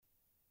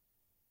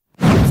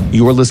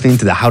You are listening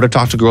to the How to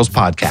Talk to Girls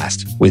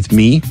podcast with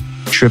me,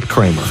 Trip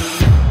Kramer.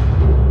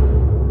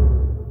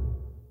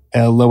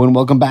 Hello and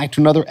welcome back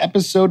to another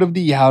episode of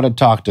the How to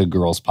Talk to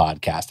Girls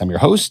podcast. I'm your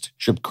host,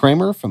 Trip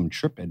Kramer from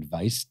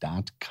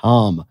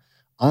tripadvice.com.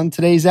 On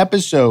today's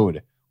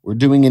episode, we're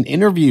doing an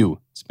interview.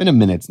 It's been a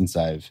minute since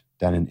I've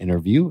done an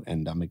interview,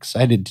 and I'm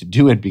excited to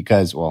do it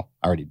because, well,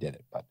 I already did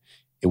it, but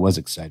it was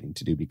exciting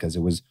to do because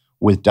it was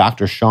with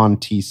Dr. Sean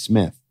T.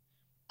 Smith.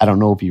 I don't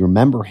know if you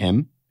remember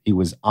him. He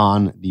was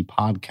on the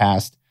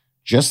podcast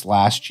just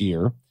last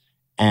year,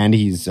 and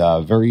he's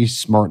a very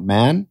smart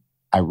man.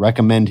 I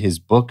recommend his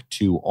book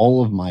to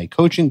all of my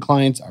coaching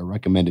clients. I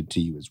recommend it to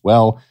you as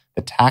well.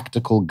 The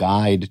Tactical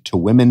Guide to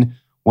Women,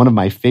 one of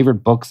my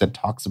favorite books that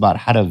talks about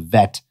how to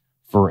vet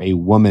for a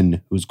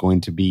woman who's going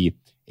to be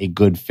a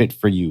good fit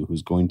for you,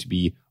 who's going to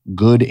be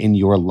good in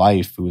your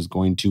life, who is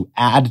going to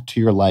add to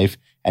your life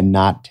and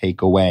not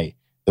take away.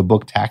 The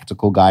book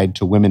Tactical Guide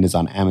to Women is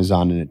on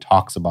Amazon, and it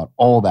talks about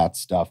all that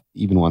stuff.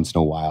 Even once in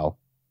a while,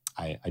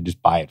 I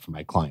just buy it for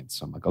my clients.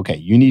 So I'm like, okay,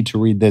 you need to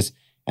read this,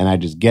 and I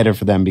just get it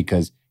for them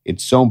because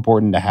it's so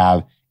important to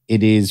have.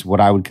 It is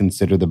what I would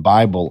consider the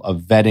Bible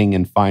of vetting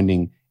and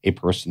finding a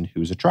person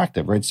who's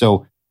attractive, right?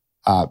 So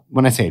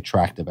when I say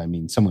attractive, I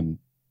mean someone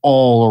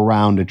all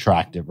around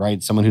attractive,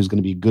 right? Someone who's going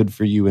to be good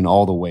for you in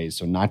all the ways.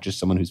 So not just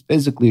someone who's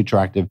physically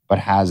attractive, but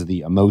has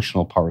the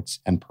emotional parts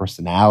and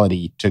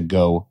personality to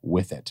go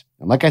with it.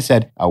 And like I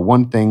said,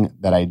 one thing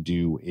that I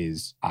do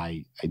is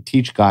I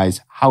teach guys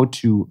how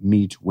to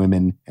meet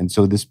women. And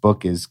so this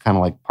book is kind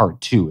of like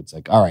part two. It's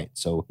like, all right,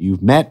 so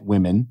you've met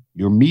women,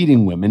 you're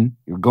meeting women,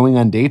 you're going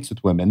on dates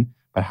with women,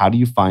 but how do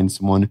you find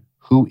someone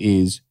who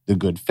is the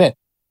good fit?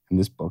 And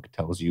this book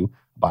tells you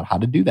about how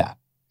to do that.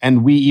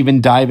 And we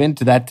even dive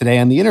into that today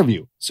on the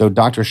interview. So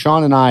Dr.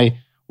 Sean and I,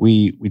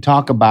 we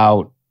talk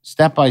about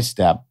step by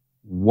step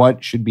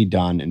what should be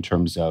done in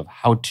terms of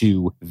how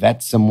to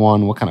vet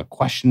someone, what kind of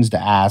questions to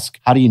ask,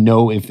 how do you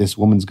know if this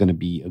woman's going to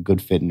be a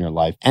good fit in your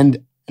life?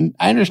 And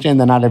I understand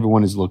that not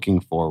everyone is looking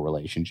for a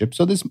relationship.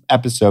 So this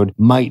episode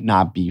might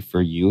not be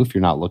for you if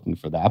you're not looking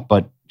for that.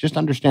 But just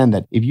understand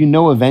that if you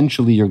know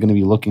eventually you're going to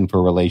be looking for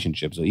a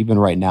relationship, so even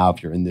right now,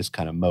 if you're in this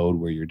kind of mode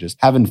where you're just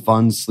having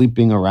fun,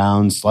 sleeping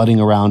around, slutting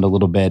around a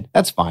little bit,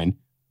 that's fine.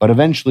 But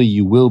eventually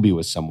you will be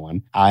with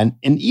someone. And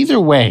either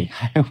way,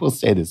 I will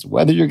say this,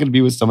 whether you're going to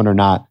be with someone or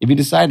not, if you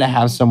decide to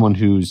have someone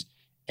who's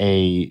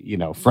a,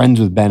 friends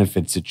with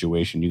benefits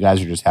situation, you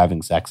guys are just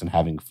having sex and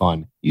having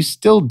fun, you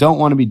still don't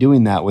want to be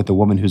doing that with a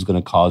woman who's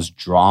going to cause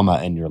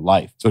drama in your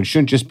life. So it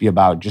shouldn't just be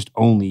about just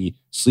only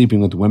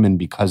sleeping with women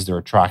because they're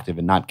attractive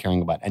and not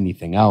caring about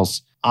anything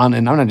else. And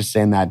I'm not just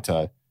saying that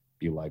to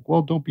be like,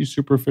 well, don't be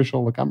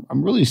superficial. Like I'm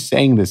really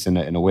saying this in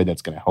a way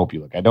that's going to help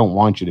you. Like I don't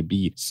want you to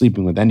be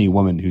sleeping with any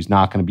woman who's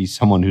not going to be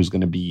someone who's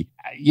going to be,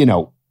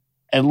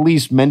 at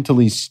least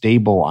mentally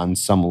stable on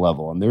some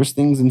level. And there's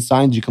things and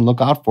signs you can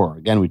look out for.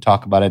 Again, we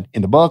talk about it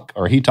in the book,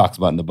 or he talks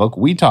about it in the book.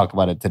 We talk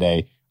about it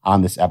today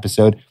on this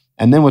episode.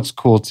 And then what's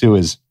cool too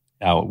is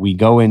we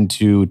go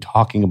into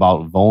talking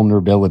about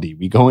vulnerability.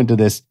 We go into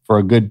this for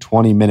a good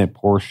 20-minute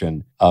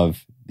portion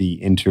of the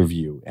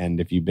interview.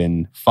 And if you've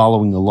been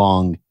following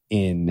along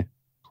in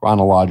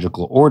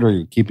chronological order,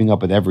 you're keeping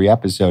up with every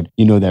episode,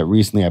 you know that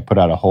recently I put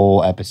out a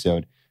whole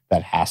episode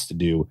that has to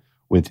do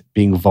with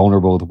being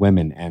vulnerable with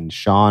women. And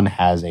Sean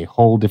has a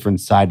whole different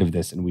side of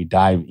this, and we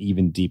dive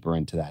even deeper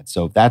into that.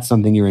 So if that's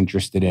something you're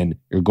interested in,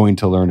 you're going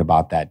to learn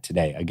about that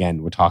today.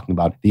 Again, we're talking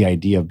about the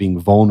idea of being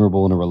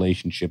vulnerable in a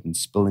relationship and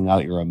spilling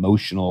out your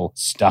emotional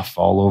stuff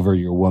all over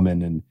your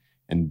woman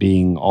and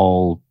being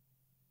all,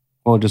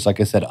 well, just like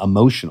I said,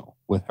 emotional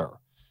with her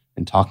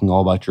and talking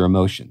all about your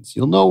emotions.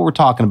 You'll know what we're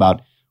talking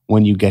about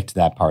when you get to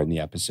that part in the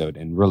episode.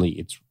 And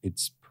really,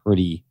 it's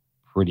pretty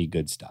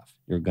good stuff.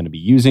 You're going to be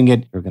using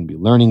it. You're going to be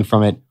learning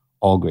from it.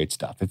 All great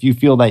stuff. If you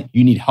feel that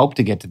you need help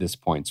to get to this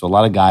point, so a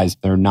lot of guys,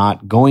 they're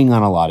not going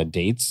on a lot of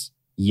dates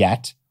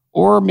yet,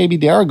 or maybe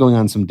they are going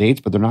on some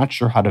dates, but they're not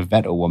sure how to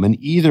vet a woman.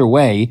 Either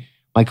way,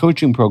 my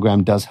coaching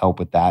program does help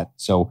with that.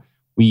 So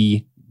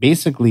we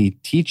basically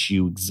teach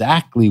you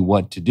exactly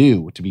what to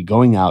do to be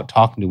going out,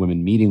 talking to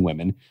women, meeting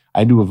women.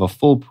 I do have a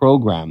full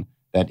program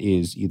that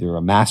is either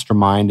a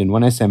mastermind. And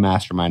when I say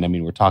mastermind, I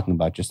mean, we're talking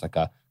about just like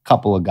a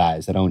couple of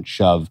guys. I don't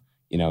shove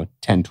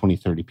 10, 20,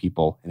 30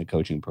 people in a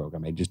coaching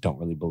program. I just don't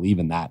really believe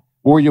in that.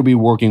 Or you'll be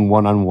working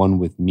one-on-one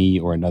with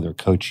me or another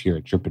coach here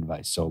at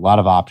TripAdvice. So a lot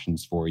of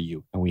options for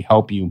you. And we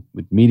help you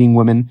with meeting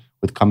women,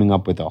 with coming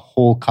up with a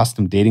whole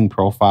custom dating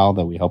profile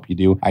that we help you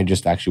do. I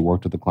just actually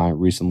worked with a client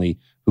recently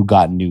who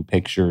got new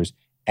pictures,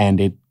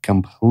 and it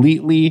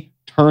completely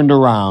turned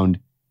around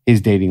his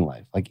dating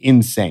life. Like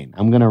insane.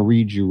 I'm going to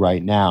read you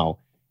right now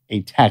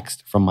a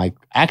text from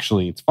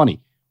actually, it's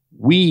funny.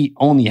 We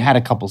only had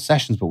a couple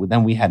sessions, but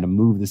then we had to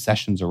move the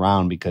sessions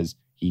around because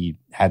he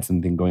had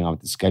something going on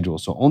with the schedule.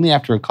 So only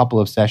after a couple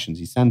of sessions,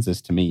 he sends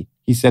this to me.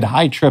 He said,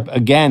 "Hi, Trip.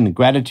 Again,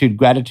 gratitude,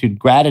 gratitude,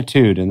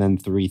 gratitude." And then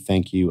 3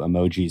 thank you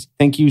emojis.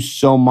 "Thank you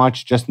so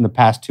much. Just in the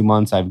past 2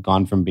 months, I've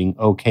gone from being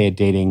okay at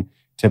dating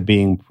to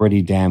being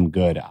pretty damn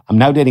good. I'm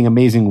now dating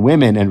amazing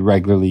women and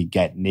regularly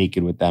get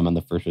naked with them on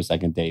the first or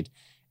second date.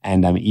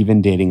 And I'm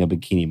even dating a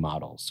bikini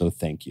model. So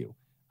thank you.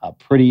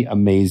 Pretty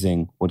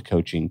amazing what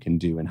coaching can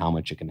do and how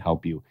much it can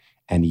help you.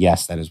 And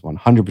yes, that is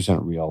 100%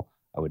 real.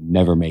 I would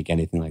never make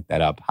anything like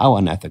that up. How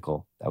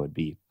unethical that would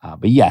be.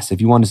 But yes,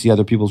 if you want to see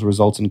other people's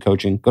results in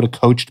coaching, go to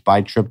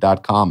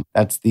coachedbytrip.com.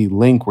 That's the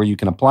link where you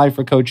can apply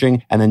for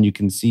coaching, and then you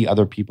can see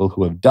other people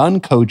who have done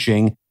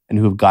coaching and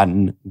who have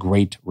gotten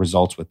great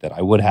results with it.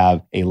 I would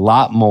have a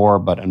lot more,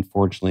 but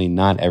unfortunately,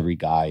 not every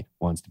guy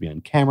wants to be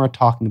on camera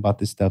talking about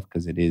this stuff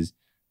because it is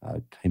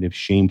kind of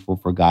shameful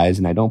for guys.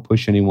 And I don't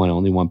push anyone. I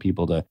only want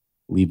people to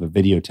leave a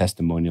video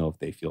testimonial if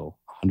they feel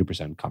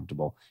 100%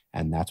 comfortable.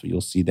 And that's what you'll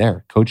see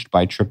there.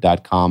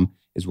 Coachedbytrip.com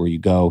is where you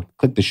go.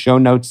 Click the show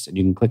notes and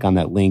you can click on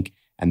that link.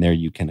 And there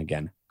you can,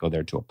 again, go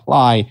there to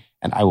apply.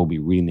 And I will be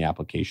reading the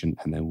application.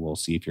 And then we'll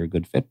see if you're a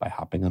good fit by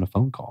hopping on a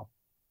phone call.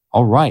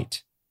 All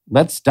right,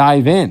 let's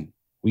dive in.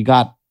 We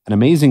got an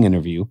amazing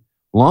interview,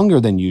 longer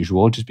than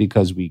usual, just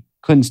because we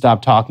couldn't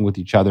stop talking with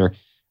each other.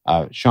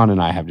 Sean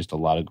and I have just a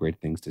lot of great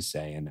things to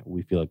say, and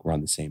we feel like we're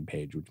on the same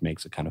page, which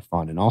makes it kind of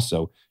fun. And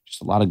also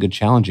just a lot of good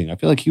challenging. I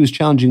feel like he was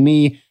challenging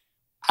me.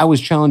 I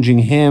was challenging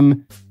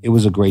him. It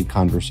was a great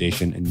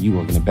conversation, and you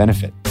are going to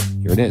benefit.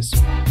 Here it is.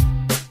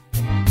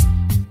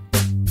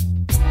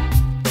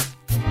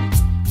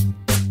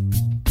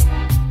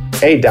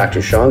 Hey,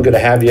 Dr. Sean, good to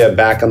have you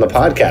back on the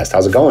podcast.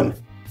 How's it going?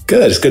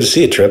 Good. It's good to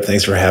see you, Trip.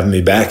 Thanks for having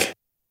me back.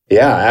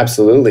 Yeah,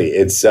 absolutely.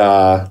 It's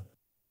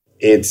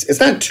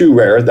not too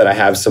rare that I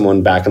have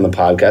someone back on the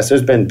podcast.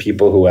 There's been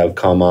people who have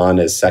come on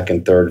as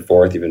second, third,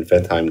 fourth, even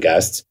fifth time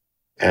guests.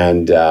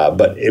 And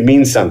but it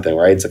means something,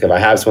 right? It's like if I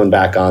have someone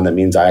back on, that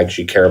means I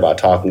actually care about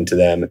talking to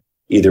them.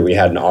 Either we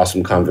had an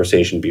awesome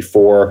conversation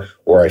before,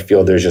 or I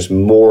feel there's just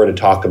more to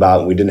talk about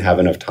and we didn't have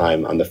enough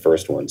time on the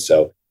first one.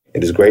 So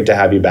it is great to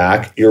have you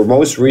back. Your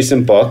most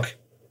recent book,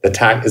 The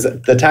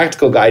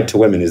Tactical Guide to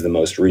Women, is the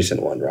most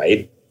recent one,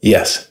 right?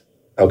 Yes.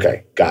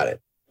 Okay, got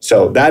it.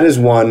 So that is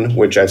one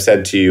which I've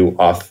said to you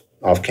off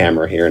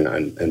camera here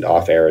and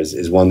off air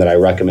is one that I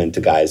recommend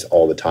to guys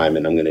all the time,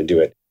 and I'm going to do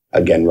it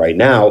again right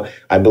now.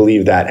 I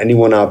believe that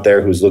anyone out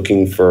there who's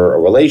looking for a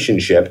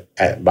relationship,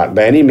 by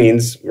any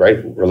means, right,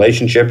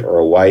 relationship or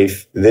a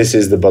wife, this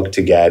is the book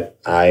to get.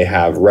 I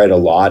have read a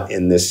lot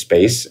in this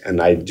space,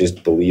 and I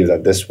just believe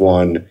that this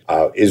one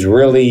is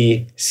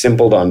really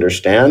simple to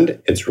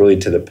understand. It's really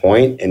to the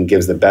point and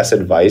gives the best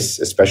advice,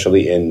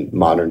 especially in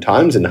modern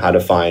times, and how to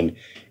find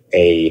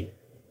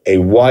a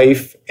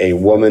wife, a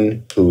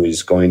woman who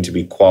is going to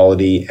be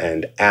quality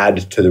and add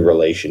to the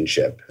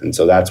relationship. And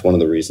so that's one of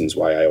the reasons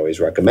why I always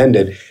recommend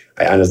it.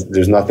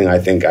 There's nothing I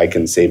think I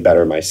can say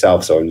better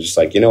myself. So I'm just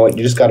like, you know what?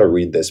 You just got to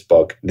read this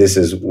book. This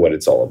is what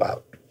it's all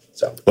about.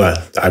 So,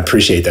 well, I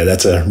appreciate that.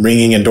 That's a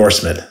ringing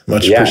endorsement.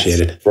 Much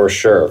appreciated. For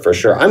sure. For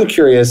sure. I'm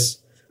curious,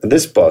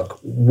 this book,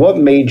 what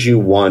made you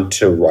want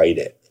to write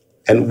it?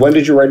 And when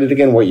did you write it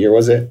again? What year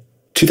was it?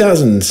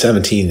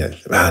 2017. No,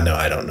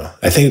 I don't know.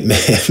 I think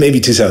maybe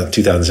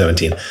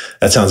 2017.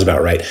 That sounds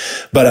about right.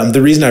 But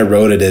the reason I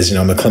wrote it is,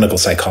 I'm a clinical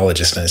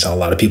psychologist, and I saw a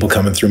lot of people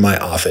coming through my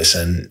office,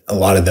 and a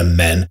lot of them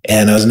men.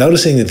 And I was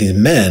noticing that these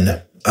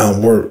men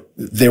were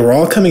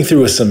all coming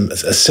through with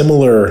a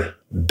similar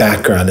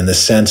background, in the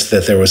sense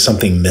that there was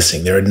something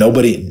missing.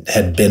 Nobody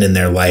had been in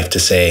their life to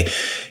say,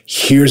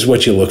 here's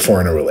what you look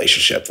for in a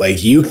relationship.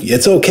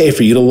 It's okay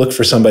for you to look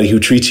for somebody who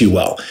treats you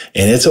well.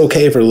 And it's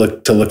okay to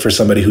look for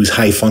somebody who's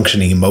high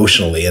functioning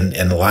emotionally. And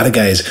a lot of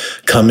guys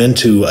come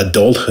into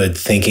adulthood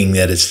thinking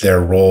that it's their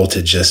role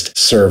to just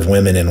serve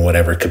women in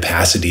whatever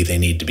capacity they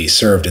need to be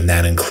served. And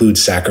that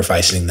includes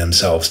sacrificing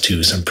themselves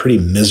to some pretty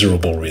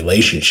miserable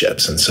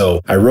relationships. And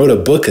so I wrote a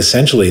book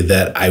essentially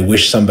that I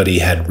wish somebody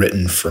had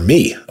written for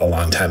me a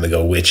long time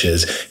ago, which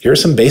is, here are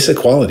some basic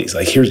qualities.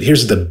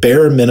 Here's the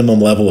bare minimum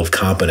level of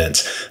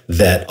competence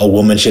that a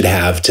woman should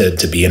have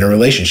to be in a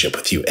relationship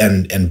with you.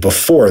 And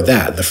before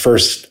that, the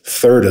first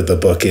third of the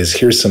book is,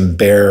 here's some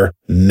bare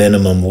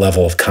minimum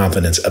level of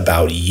confidence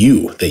about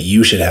you that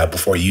you should have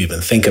before you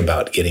even think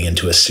about getting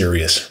into a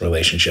serious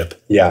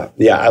relationship. Yeah.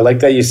 I like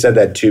that you said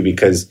that too,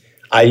 because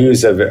I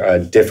use a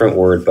different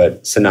word,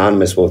 but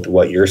synonymous with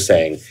what you're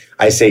saying.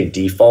 I say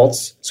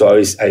defaults. So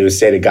I always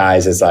say to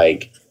guys, it's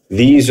like,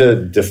 these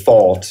are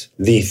default,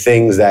 the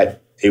things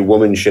that a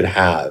woman should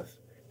have.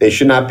 They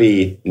should not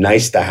be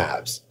nice to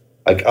haves.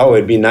 Like, oh,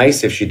 it'd be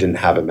nice if she didn't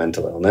have a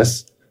mental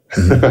illness,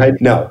 right?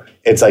 No,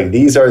 it's like,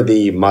 these are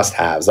the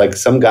must-haves. Like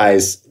some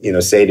guys,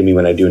 say to me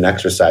when I do an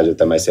exercise with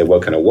them, I say,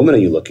 what kind of woman are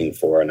you looking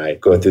for? And I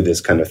go through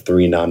this kind of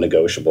 3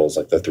 non-negotiables,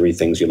 like the 3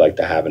 things you like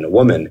to have in a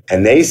woman.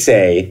 And they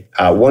say,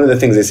 one of the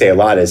things they say a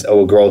lot is,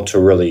 oh, a girl to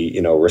really,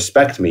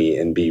 respect me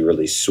and be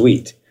really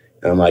sweet.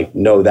 And I'm like,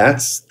 no,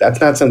 that's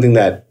not something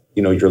that,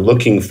 you're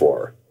looking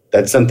for.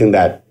 That's something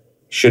that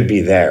should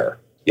be there.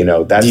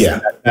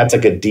 That's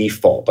like a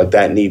default. Like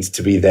that needs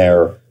to be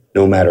there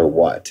no matter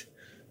what.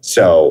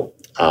 So,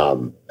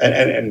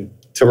 and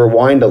to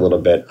rewind a little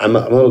bit, I'm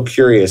a little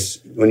curious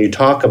when you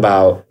talk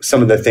about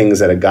some of the things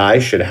that a guy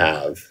should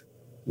have.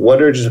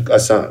 What are just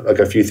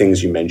a few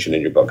things you mentioned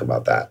in your book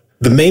about that?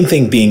 The main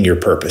thing being your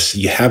purpose,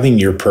 you having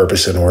your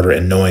purpose in order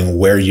and knowing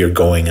where you're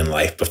going in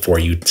life before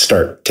you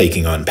start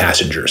taking on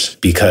passengers.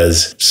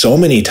 Because so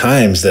many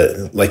times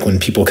that, like when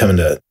people come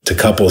into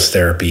couples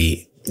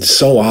therapy,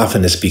 so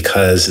often it's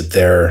because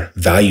their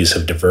values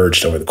have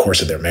diverged over the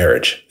course of their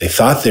marriage. They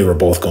thought they were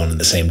both going to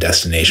the same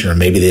destination, or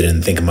maybe they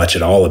didn't think much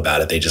at all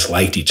about it. They just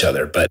liked each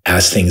other. But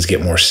as things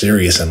get more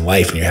serious in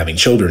life and you're having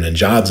children and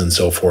jobs and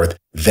so forth,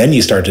 then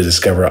you start to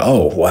discover,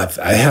 oh, well,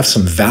 I have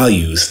some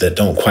values that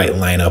don't quite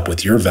line up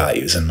with your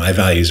values. And my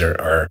values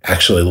are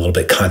actually a little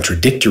bit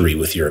contradictory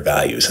with your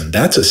values. And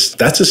that's a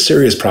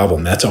serious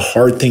problem. That's a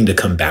hard thing to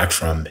come back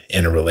from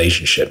in a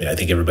relationship. And I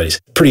think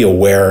everybody's pretty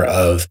aware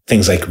of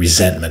things like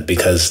resentment,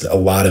 because a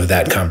lot of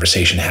that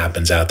conversation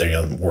happens out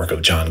there, work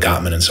of John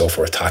Gottman and so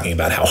forth, talking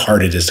about how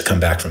hard it is to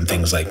come back from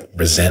things like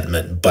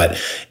resentment. But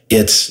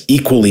it's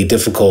equally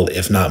difficult,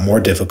 if not more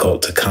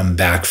difficult, to come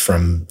back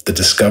from the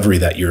discovery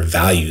that your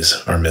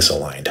values are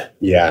misaligned.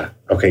 Yeah.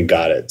 Okay.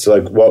 Got it.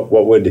 So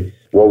what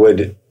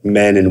would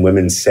men and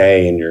women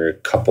say in your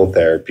couple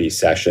therapy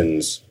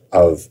sessions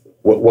of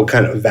what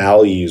kind of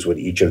values would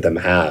each of them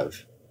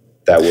have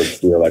that would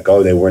feel like,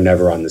 oh, they were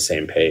never on the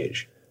same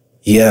page?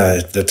 Yeah,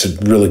 that's a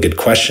really good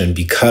question,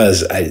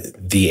 because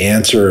the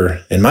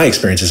answer, in my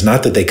experience, is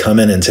not that they come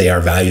in and say our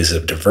values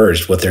have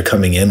diverged. What they're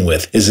coming in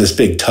with is this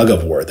big tug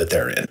of war that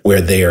they're in,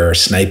 where they are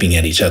sniping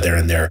at each other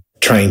and they're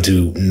trying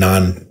to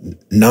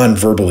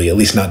non-verbally, at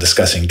least not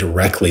discussing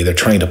directly, they're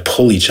trying to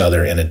pull each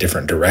other in a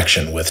different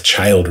direction with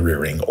child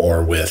rearing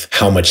or with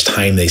how much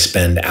time they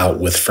spend out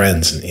with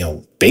friends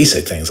and,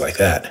 basic things like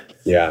that.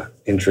 Yeah,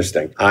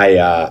 interesting.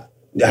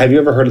 Have you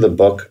ever heard of the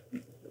book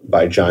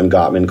by John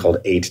Gottman called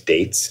 8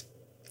 Dates?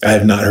 I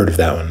have not heard of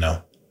that one,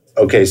 no.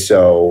 Okay,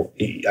 so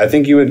I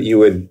think you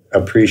would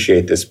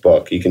appreciate this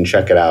book. You can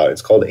check it out.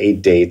 It's called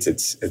 8 Dates.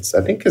 It's I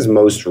think his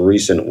most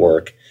recent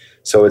work.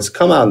 So it's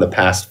come out in the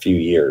past few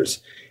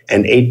years.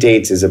 And 8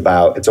 Dates it's a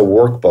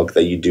workbook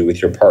that you do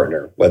with your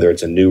partner, whether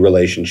it's a new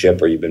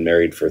relationship or you've been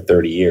married for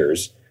 30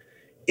 years.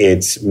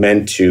 It's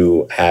meant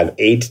to have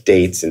 8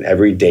 dates, and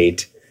every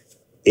date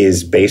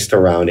is based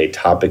around a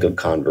topic of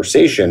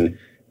conversation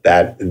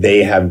that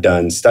they have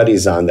done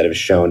studies on that have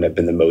shown have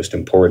been the most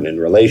important in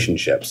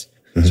relationships.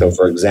 Mm-hmm. So,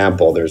 for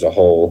example, there's a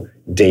whole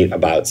date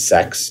about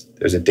sex.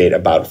 There's a date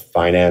about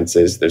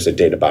finances. There's a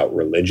date about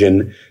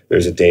religion.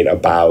 There's a date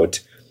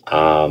about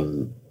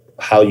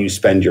how you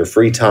spend your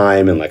free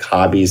time and like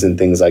hobbies and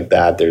things like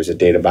that. There's a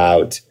date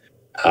about,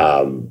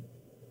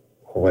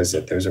 what was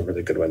it? There's a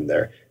really good one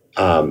there.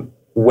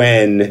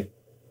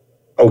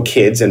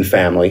 Kids and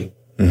family,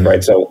 mm-hmm.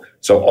 right? So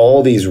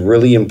all these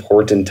really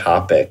important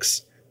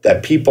topics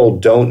that people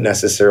don't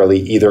necessarily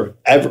either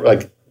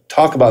ever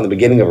talk about in the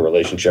beginning of a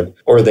relationship,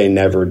 or they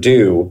never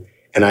do.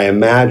 And I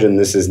imagine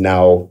this is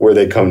now where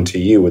they come to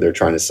you, where they're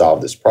trying to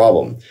solve this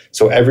problem.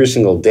 So every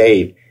single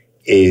date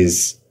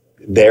is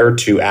there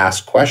to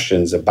ask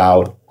questions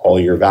about all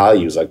your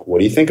values. Like, what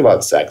do you think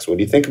about sex? What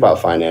do you think about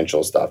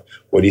financial stuff?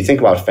 What do you think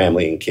about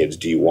family and kids?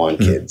 Do you want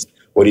kids?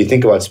 What do you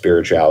think about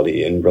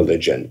spirituality and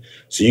religion?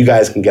 So you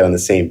guys can get on the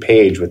same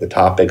page with the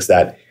topics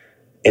that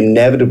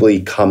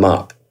inevitably come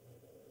up.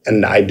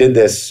 And I did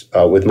this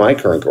with my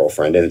current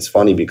girlfriend. And it's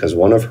funny because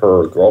one of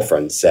her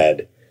girlfriends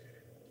said,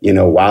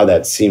 wow,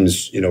 that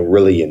seems,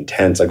 really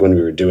intense. Like when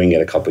we were doing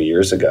it a couple of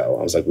years ago,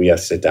 I was like, we have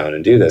to sit down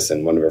and do this.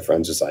 And one of her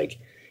friends was like,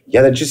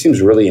 yeah, that just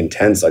seems really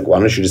intense. Like, why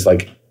don't you just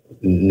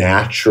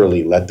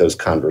naturally let those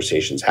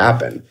conversations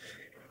happen?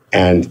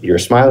 And you're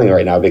smiling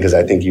right now because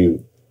I think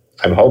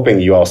I'm hoping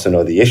you also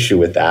know the issue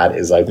with that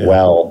is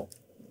well,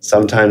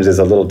 sometimes it's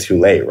a little too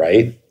late,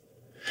 right?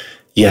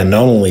 Yeah,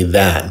 not only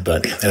that,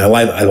 and I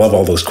love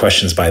all those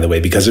questions, by the way,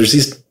 because there's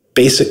these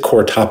basic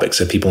core topics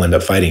that people end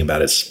up fighting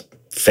about. It's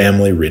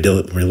family,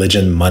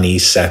 religion, money,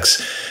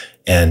 sex,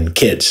 and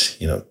kids,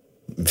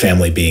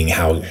 family being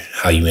how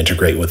you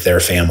integrate with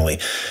their family.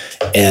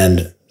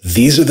 And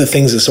these are the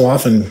things that so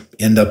often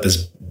end up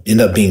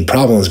being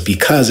problems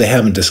because they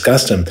haven't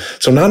discussed them.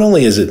 So not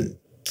only is it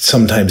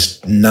sometimes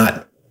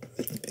not,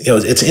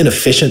 it's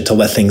inefficient to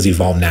let things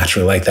evolve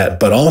naturally like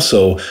that, but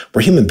also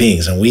we're human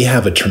beings and we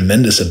have a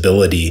tremendous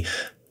ability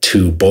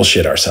to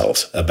bullshit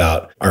ourselves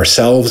about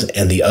ourselves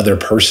and the other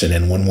person.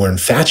 And when we're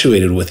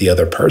infatuated with the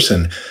other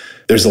person,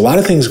 there's a lot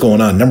of things going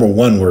on. Number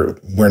one,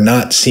 we're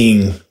not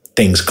seeing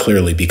things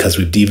clearly because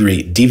we've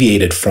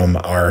deviated from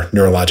our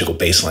neurological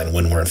baseline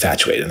when we're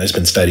infatuated. And there's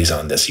been studies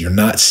on this. You're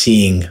not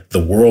seeing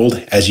the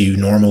world as you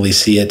normally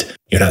see it.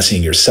 You're not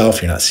seeing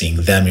yourself. You're not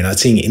seeing them. You're not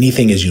seeing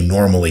anything as you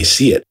normally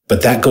see it.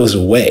 But that goes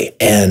away.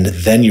 And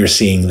then you're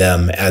seeing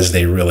them as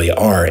they really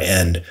are.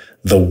 And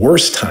the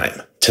worst time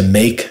to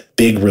make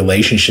big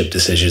relationship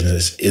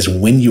decisions is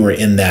when you are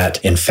in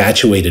that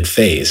infatuated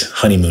phase,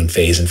 honeymoon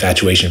phase,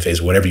 infatuation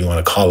phase, whatever you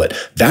want to call it.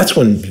 That's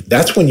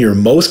when you're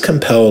most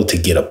compelled to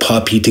get a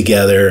puppy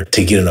together,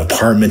 to get an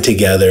apartment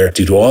together,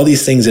 to do all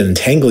these things that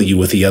entangle you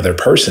with the other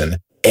person.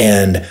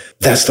 And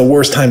that's the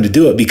worst time to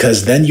do it,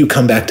 because then you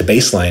come back to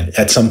baseline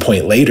at some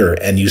point later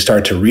and you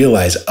start to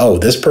realize, oh,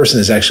 this person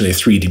is actually a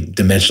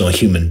three-dimensional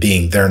human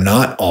being. They're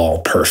not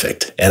all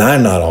perfect, and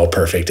I'm not all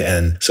perfect.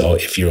 And so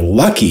if you're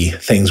lucky,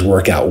 things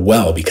work out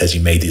well because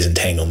you made these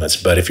entanglements.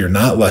 But if you're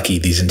not lucky,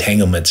 these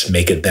entanglements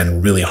make it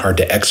then really hard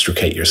to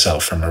extricate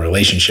yourself from a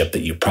relationship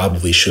that you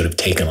probably should have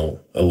taken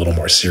a little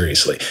more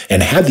seriously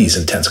and had these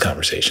intense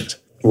conversations.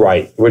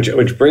 Right,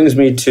 which brings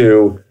me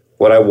to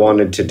what I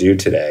wanted to do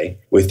today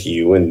with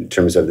you in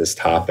terms of this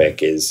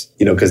topic is,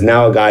 because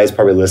now a guy is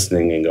probably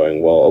listening and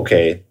going, well,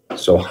 okay,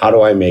 so how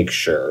do I make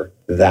sure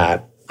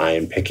that I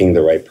am picking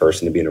the right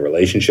person to be in a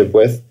relationship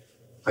with?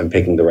 I'm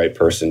picking the right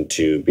person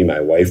to be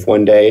my wife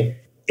one day.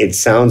 It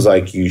sounds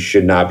like you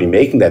should not be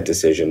making that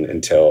decision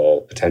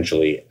until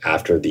potentially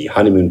after the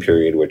honeymoon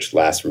period, which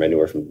lasts from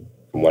anywhere from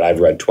what I've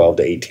read, 12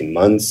 to 18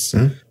 months.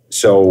 Mm-hmm.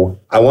 So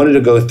I wanted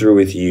to go through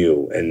with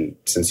you, and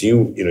since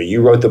you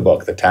wrote the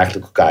book, The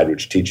Tactical Guide,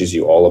 which teaches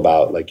you all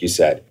about, like you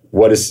said,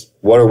 what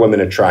are women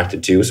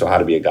attracted to? So how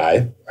to be a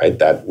guy, right?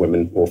 That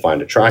women will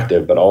find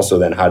attractive, but also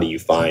then how do you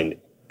find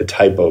the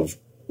type of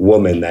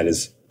woman that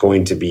is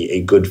going to be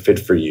a good fit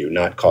for you,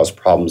 not cause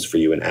problems for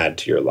you and add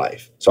to your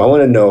life. So I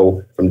want to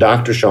know from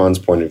Dr. Sean's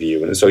point of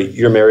view, and so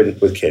you're married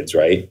with kids,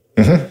 right?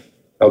 Mm-hmm.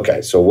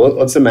 Okay, so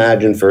let's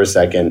imagine for a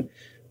second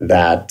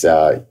that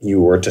you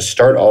were to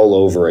start all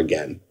over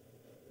again.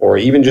 Or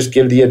even just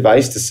give the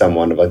advice to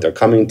someone of like they're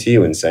coming to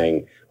you and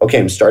saying, okay,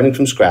 I'm starting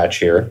from scratch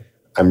here.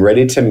 I'm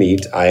ready to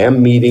meet. I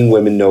am meeting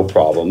women, no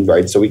problem,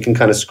 right? So we can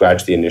kind of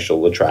scratch the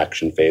initial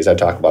attraction phase. I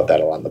talk about that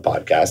a lot on the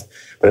podcast.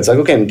 But it's like,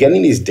 okay, I'm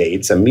getting these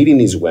dates. I'm meeting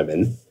these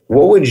women.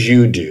 What would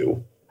you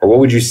do, or what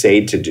would you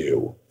say to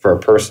do for a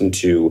person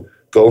to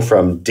go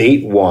from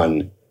date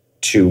one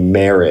to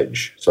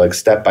marriage? So like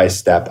step by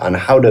step on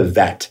how to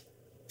vet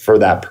for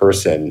that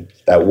person,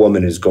 that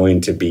woman is going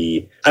to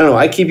be, I don't know,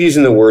 I keep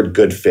using the word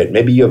good fit.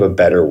 Maybe you have a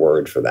better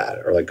word for that,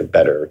 or like a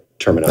better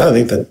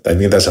terminology. No, I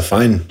think that's a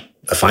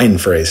fine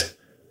phrase.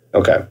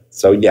 Okay.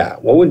 So yeah,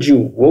 what would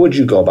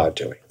you go about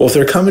doing? Well, if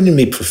they're coming to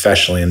me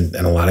professionally, and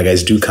a lot of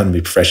guys do come to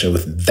me professionally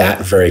with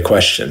that very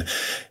question,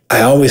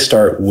 I always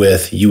start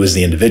with you as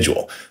the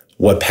individual.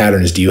 What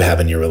patterns do you have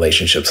in your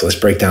relationship? So let's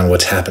break down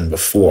what's happened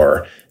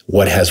before,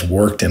 what has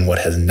worked and what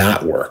has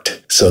not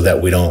worked, so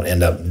that we don't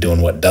end up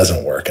doing what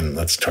doesn't work, and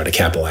let's try to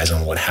capitalize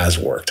on what has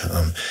worked.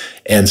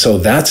 And so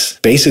that's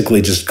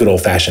basically just good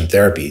old-fashioned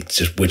therapy,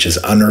 which is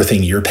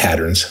unearthing your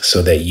patterns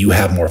so that you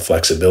have more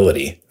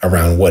flexibility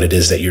around what it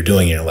is that you're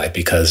doing in your life,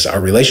 because our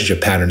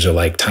relationship patterns are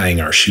like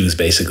tying our shoes.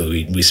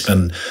 Basically, we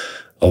spend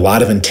a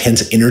lot of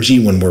intense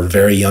energy when we're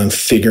very young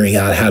figuring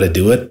out how to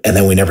do it, and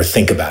then we never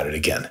think about it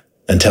again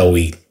until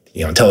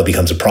it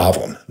becomes a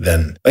problem.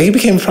 Then like it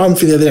became a problem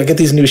for the other day. I get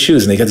these new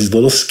shoes and they got these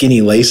little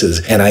skinny laces,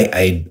 and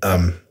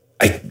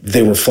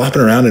they were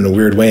flopping around in a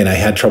weird way, and I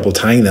had trouble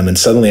tying them. And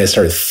suddenly I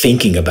started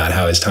thinking about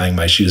how I was tying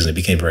my shoes, and it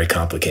became very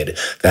complicated.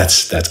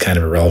 That's kind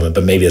of irrelevant,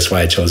 but maybe that's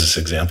why I chose this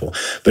example.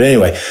 But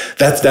anyway,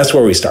 that's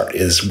where we start,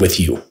 is with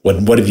you.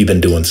 What have you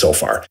been doing so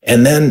far?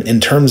 And then in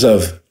terms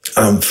of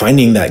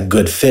finding that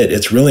good fit,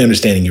 it's really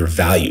understanding your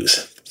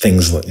values.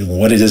 Things like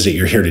what it is that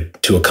you're here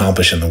to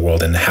accomplish in the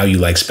world and how you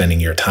like spending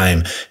your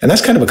time. And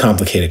that's kind of a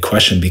complicated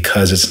question,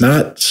 because it's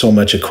not so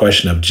much a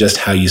question of just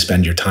how you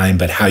spend your time,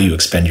 but how you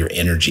expend your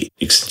energy.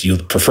 Do you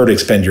prefer to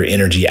expend your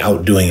energy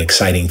out doing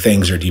exciting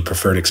things, or do you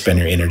prefer to expend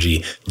your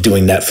energy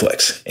doing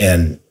Netflix?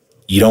 And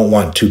you don't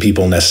want two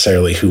people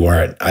necessarily who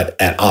are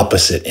at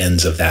opposite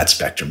ends of that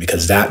spectrum,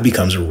 because that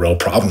becomes a real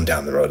problem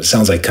down the road. It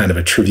sounds like kind of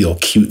a trivial,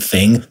 cute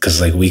thing,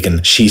 because like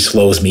she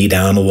slows me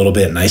down a little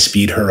bit and I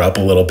speed her up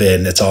a little bit,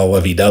 and it's all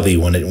lovey-dovey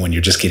when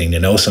you're just getting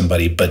to know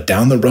somebody. But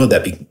down the road,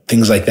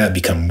 things like that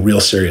become real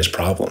serious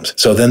problems.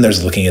 So then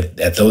there's looking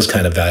at those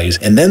kind of values.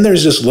 And then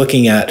there's just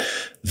looking at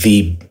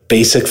the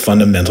basic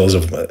fundamentals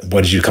of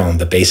what did you call them?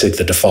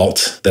 The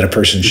defaults that a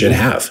person should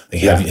have.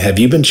 Have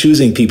you been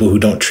choosing people who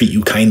don't treat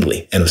you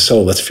kindly? And if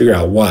so, let's figure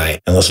out why.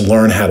 And let's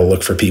learn how to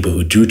look for people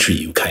who do treat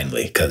you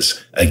kindly.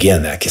 Because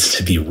again, that gets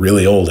to be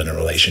really old in a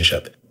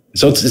relationship.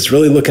 So it's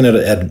really looking at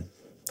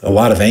a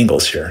lot of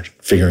angles here,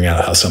 figuring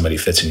out how somebody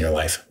fits in your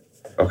life.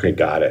 Okay,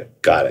 got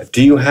it.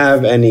 Do you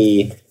have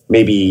any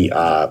maybe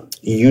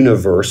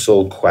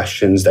universal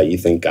questions that you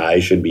think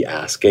guys should be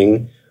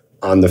asking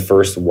on the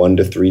first 1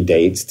 to 3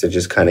 dates to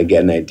just kind of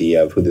get an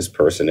idea of who this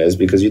person is?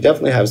 Because you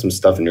definitely have some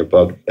stuff in your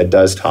book that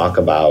does talk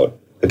about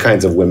the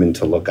kinds of women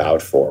to look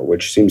out for,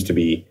 which seems to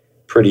be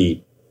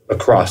pretty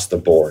across the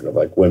board, of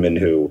like women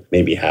who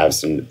maybe have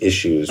some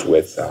issues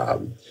with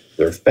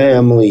their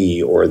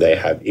family, or they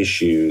have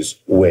issues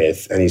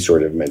with any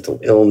sort of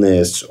mental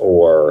illness,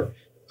 or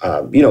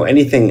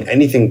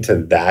anything to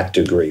that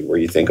degree, where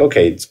you think,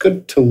 okay, it's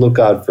good to look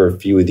out for a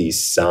few of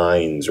these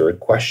signs or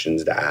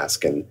questions to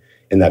ask. And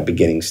in that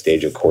beginning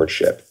stage of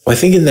courtship? Well, I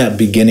think in that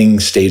beginning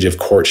stage of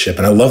courtship,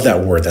 and I love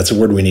that word, that's a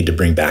word we need to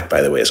bring back,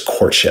 by the way, is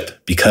courtship,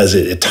 because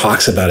it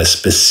talks about a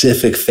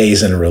specific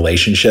phase in a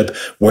relationship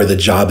where the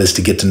job is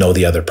to get to know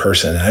the other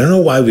person. And I don't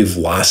know why we've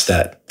lost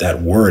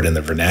that word in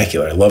the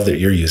vernacular. I love that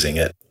you're using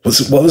it.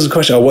 What was the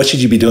question? Oh, what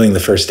should you be doing the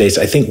first dates?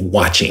 I think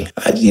watching.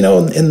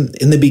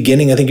 In the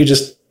beginning, I think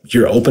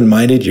you're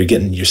open-minded.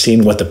 You're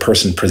seeing what the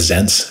person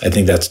presents. I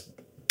think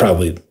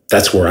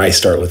that's where I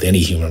start with any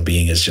human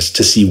being, is just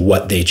to see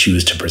what they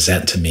choose to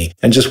present to me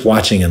and just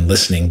watching and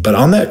listening. But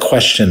on that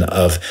question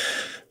of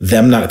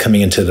them not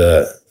coming into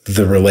the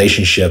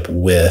relationship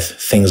with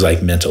things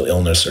like mental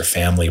illness or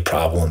family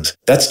problems,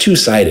 that's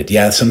two-sided.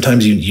 Yeah,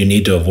 sometimes you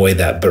need to avoid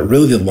that. But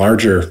really the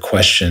larger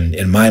question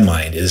in my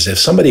mind is if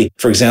somebody,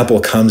 for example,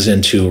 comes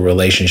into a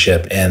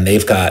relationship and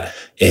they've got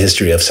a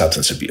history of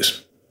substance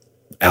abuse,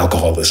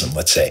 alcoholism,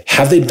 let's say,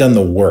 have they done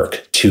the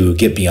work to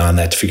get beyond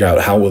that, to figure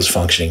out how it was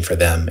functioning for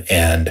them?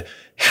 And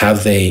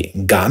have they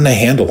gotten a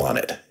handle on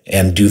it?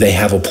 And do they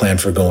have a plan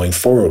for going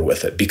forward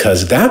with it?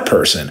 Because that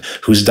person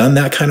who's done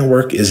that kind of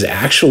work is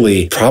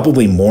actually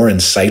probably more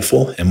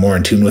insightful and more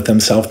in tune with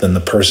themselves than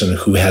the person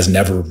who has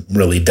never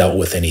really dealt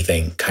with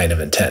anything kind of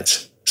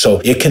intense.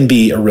 So it can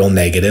be a real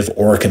negative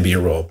or it can be a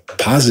real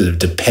positive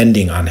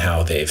depending on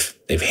how they've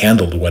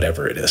handled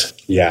whatever it is.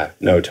 Yeah,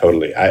 no,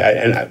 totally.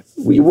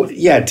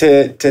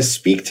 To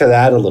speak to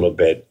that a little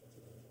bit,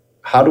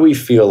 how do we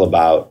feel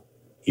about,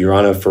 you're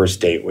on a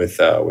first date with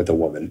a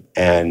woman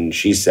and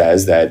she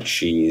says that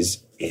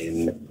she's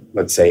in,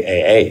 let's say,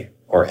 AA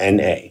or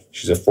NA.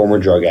 She's a former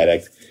drug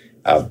addict,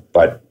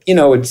 but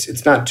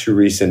it's not too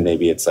recent.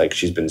 Maybe it's like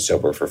she's been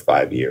sober for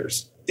 5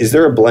 years. Is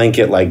there a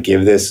blanket, like,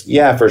 give this,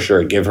 yeah, for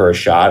sure, give her a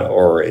shot?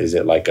 Or is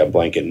it like a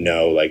blanket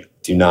no, like,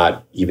 do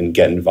not even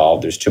get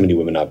involved? There's too many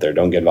women out there.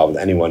 Don't get involved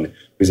with anyone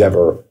who's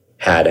ever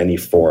had any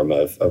form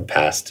of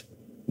past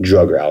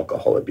drug or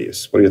alcohol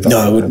abuse. What are your thoughts?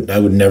 No, I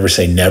would never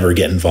say never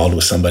get involved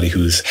with somebody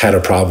who's had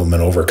a problem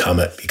and overcome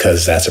it,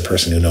 because that's a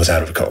person who knows how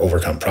to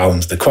overcome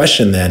problems. The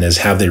question then is,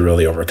 have they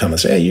really overcome it?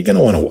 So, you're going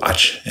to want to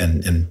watch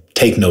and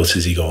take notes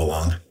as you go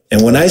along.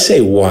 And when I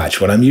say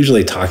watch, what I'm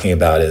usually talking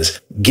about is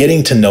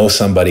getting to know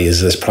somebody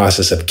is this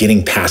process of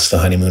getting past the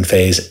honeymoon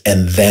phase.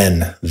 And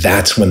then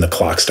that's when the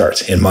clock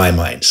starts, in my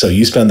mind. So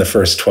you spend the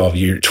first 12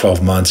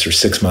 months or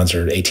 6 months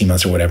or 18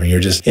 months or whatever, and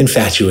you're just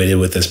infatuated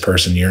with this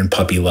person. You're in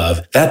puppy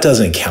love. That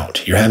doesn't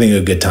count. You're having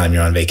a good time.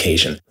 You're on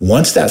vacation.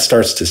 Once that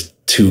starts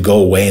to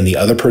go away and the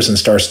other person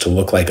starts to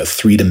look like a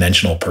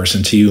three-dimensional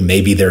person to you,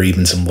 maybe there are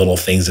even some little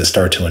things that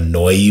start to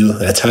annoy you.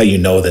 That's how you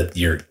know that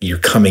you're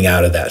coming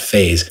out of that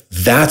phase.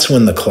 That's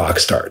when the clock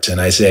starts. And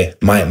I say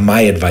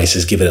my advice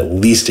is give it at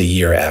least a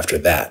year after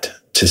that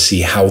to see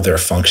how they're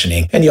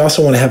functioning. And you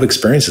also want to have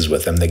experiences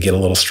with them that get a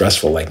little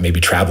stressful, like maybe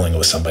traveling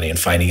with somebody and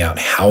finding out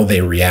how they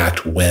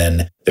react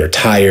when they're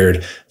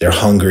tired, they're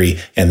hungry,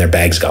 and their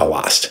bags got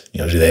lost.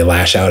 Do they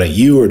lash out at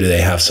you, or do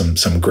they have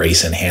some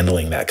grace in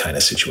handling that kind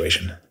of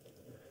situation?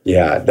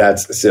 Yeah,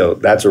 that's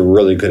a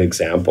really good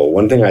example.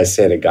 One thing I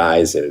say to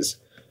guys is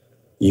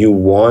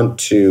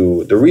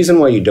the reason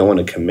why you don't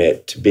want to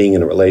commit to being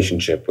in a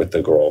relationship with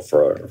the girl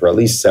for at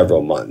least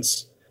several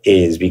months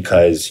is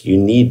because you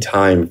need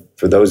time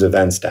for those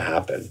events to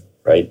happen,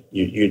 right?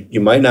 You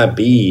might not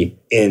be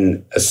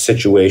in a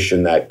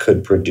situation that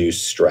could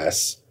produce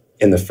stress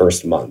in the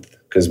first month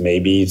because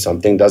maybe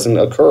something doesn't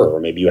occur, or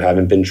maybe you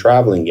haven't been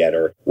traveling yet,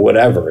 or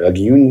whatever. Like,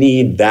 you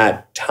need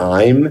that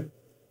time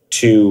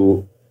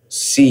to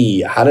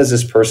see, how does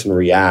this person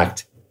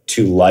react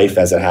to life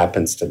as it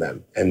happens to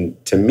them?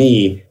 And to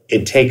me,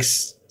 it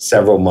takes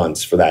several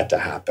months for that to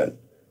happen,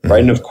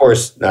 right? And of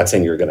course, not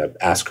saying you're going to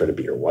ask her to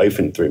be your wife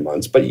in 3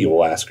 months, but you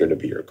will ask her to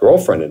be your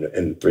girlfriend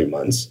in 3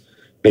 months,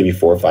 maybe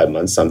 4 or 5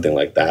 months, something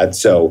like that.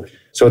 So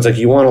it's like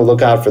you want to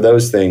look out for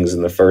those things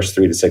in the first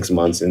 3 to 6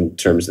 months in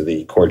terms of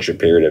the courtship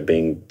period of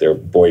being their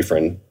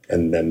boyfriend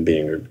and then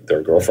being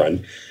their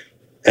girlfriend.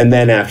 And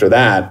then after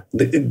that,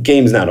 the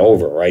game's not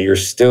over, right? You're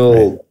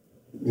still...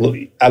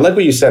 I like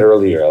what you said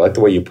earlier. I like the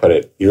way you put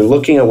it. You're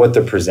looking at what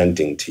they're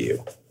presenting to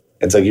you.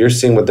 It's like you're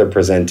seeing what they're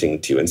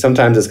presenting to you. And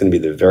sometimes it's going to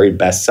be the very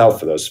best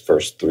self for those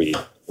first 3,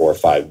 4,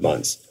 5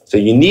 months. So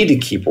you need to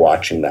keep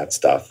watching that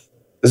stuff.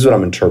 This is what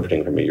I'm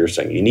interpreting from what you're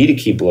saying. You need to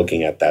keep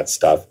looking at that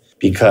stuff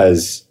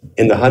because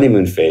in the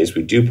honeymoon phase,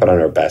 we do put on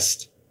our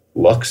best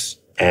looks.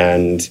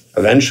 And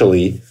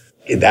eventually,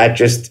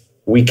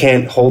 we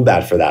can't hold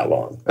that for that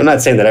long. I'm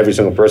not saying that every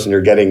single person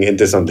you're getting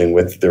into something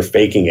with, they're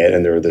faking it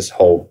and they're this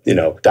whole,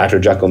 Dr.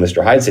 Jekyll,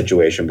 Mr. Hyde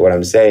situation. But what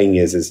I'm saying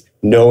is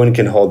no one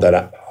can hold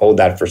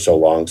that for so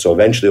long. So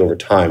eventually over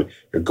time,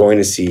 you're going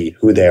to see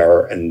who they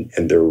are and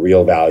their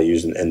real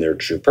values and their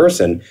true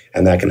person.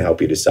 And that can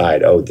help you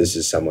decide, this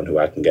is someone who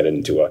I can get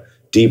into a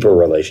deeper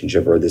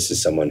relationship, or this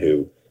is someone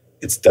who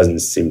it doesn't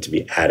seem to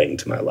be adding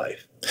to my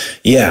life.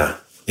 Yeah.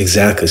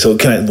 Exactly. So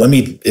let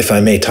me, if I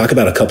may, talk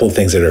about a couple of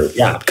things that are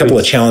a couple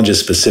of challenges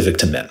specific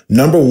to men.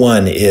 Number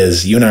one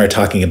is you and I are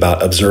talking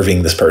about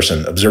observing this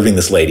person, observing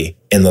this lady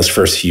in those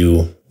first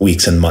few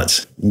weeks and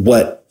months.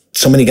 What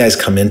so many guys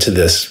come into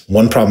this.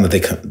 One problem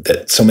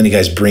that so many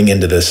guys bring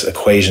into this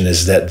equation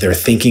is that they're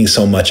thinking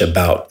so much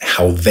about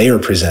how they are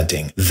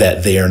presenting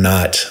that they're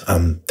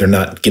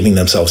not giving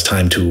themselves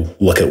time to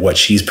look at what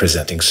she's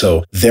presenting.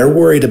 So they're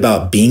worried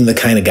about being the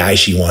kind of guy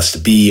she wants to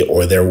be,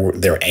 or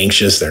they're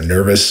anxious, they're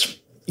nervous.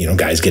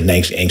 Guys get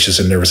anxious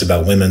and nervous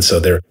about women. So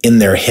they're in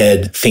their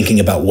head thinking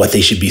about what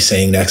they should be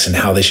saying next and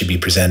how they should be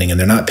presenting. And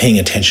they're not paying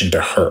attention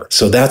to her.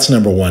 So that's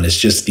number one, is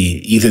just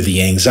either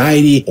the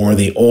anxiety or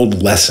the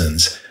old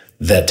lessons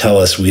that tell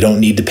us we don't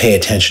need to pay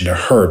attention to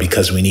her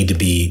because we need to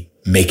be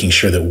making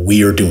sure that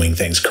we're doing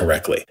things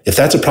correctly. If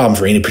that's a problem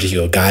for any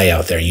particular guy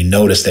out there, you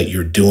notice that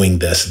you're doing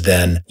this,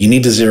 then you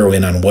need to zero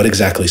in on what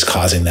exactly is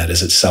causing that.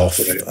 Is it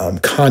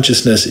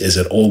self-consciousness? Is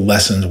it old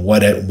lessons?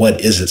 What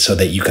is it, so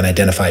that you can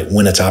identify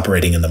when it's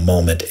operating in the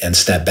moment and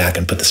step back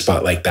and put the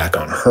spotlight back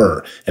on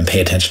her and pay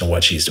attention to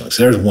what she's doing.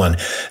 So there's one.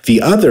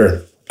 The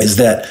other is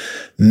that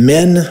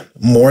men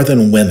more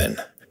than women,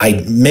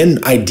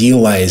 men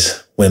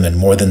idealize women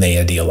more than they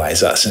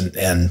idealize us.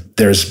 And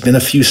there's been a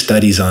few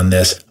studies on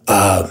this.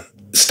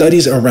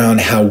 Studies around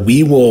how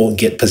we will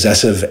get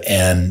possessive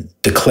and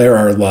declare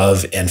our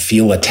love and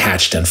feel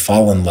attached and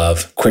fall in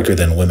love quicker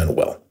than women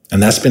will.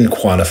 And that's been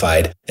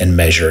quantified and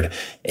measured.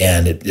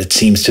 And it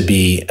seems to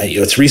be,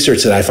 it's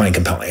research that I find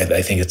compelling.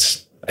 I think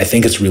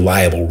it's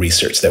reliable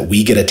research that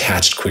we get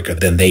attached quicker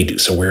than they do.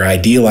 So we're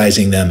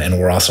idealizing them, and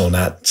we're also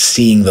not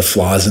seeing the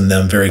flaws in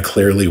them very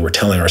clearly. We're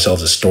telling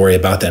ourselves a story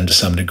about them to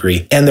some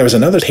degree. And there was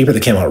another paper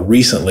that came out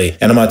recently,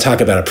 and I'm going to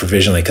talk about it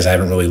provisionally because I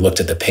haven't really looked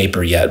at the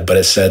paper yet, but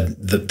it said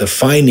the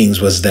findings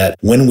was that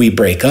when we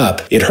break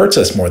up, it hurts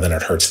us more than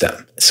it hurts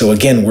them. So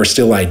again, we're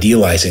still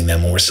idealizing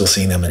them, and we're still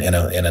seeing them in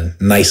a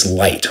nice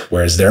light,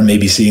 whereas they're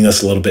maybe seeing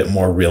us a little bit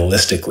more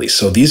realistically.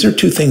 So these are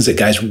two things that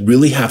guys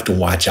really have to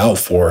watch out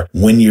for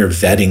when you're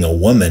vetting a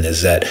woman,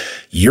 is that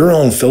your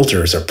own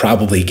filters are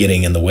probably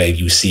getting in the way of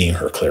you seeing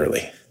her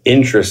clearly.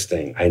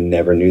 Interesting. I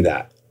never knew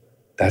that.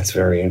 That's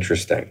very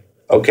interesting.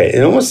 Okay.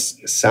 It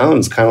almost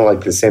sounds kind of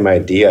like the same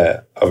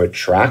idea of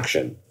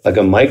attraction, like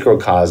a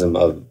microcosm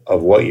of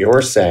what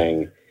you're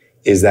saying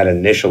is that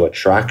initial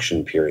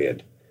attraction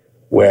period,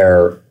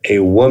 where a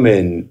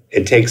woman,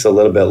 it takes a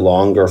little bit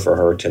longer for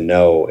her to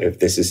know if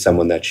this is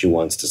someone that she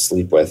wants to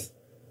sleep with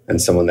and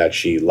someone that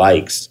she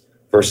likes,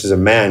 versus a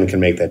man can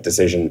make that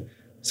decision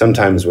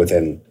sometimes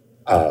within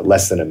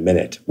less than a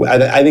minute.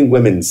 I think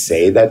women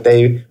say that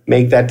they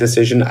make that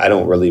decision. I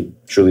don't really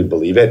truly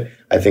believe it.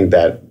 I think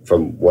that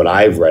from what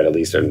I've read, at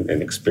least, and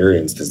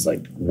experienced, is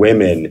like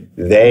women,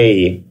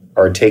 they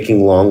are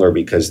taking longer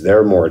because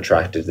they're more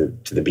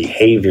attracted to the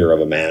behavior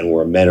of a man,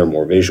 where men are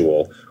more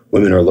visual.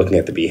 Women are looking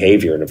at the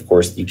behavior. And of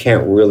course, you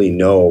can't really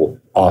know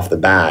off the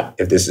bat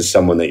if this is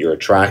someone that you're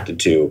attracted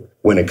to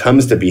when it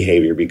comes to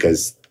behavior,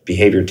 because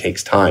behavior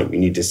takes time. You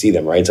need to see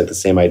them, right? It's like the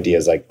same idea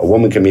as like a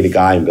woman can meet a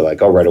guy and be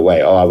like, oh, right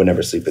away, oh, I would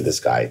never sleep with this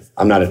guy.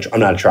 I'm not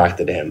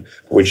attracted to him.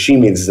 But what she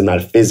means is I'm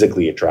not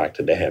physically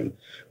attracted to him.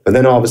 But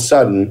then all of a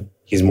sudden,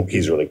 he's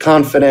really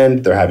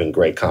confident. They're having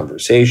great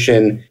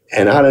conversation.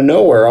 And out of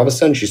nowhere, all of a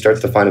sudden, she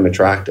starts to find him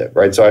attractive,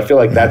 right? So I feel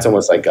like that's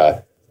almost like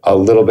a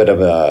little bit of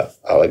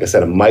like I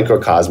said, a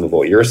microcosm of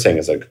what you're saying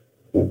is like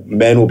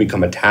men will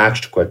become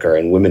attached quicker,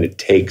 and women, it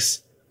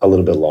takes a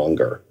little bit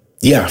longer.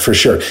 Yeah, for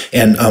sure.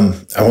 And I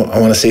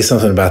want to say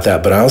something about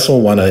that, but I also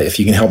want to, if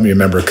you can help me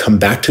remember, come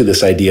back to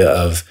this idea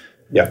of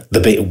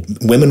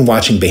women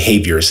watching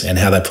behaviors and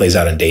how that plays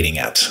out in dating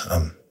apps.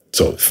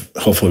 So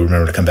hopefully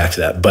remember to come back to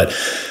that. But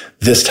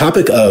this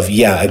topic of,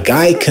 a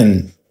guy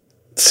can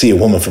see a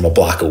woman from a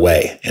block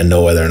away and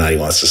know whether or not he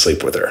wants to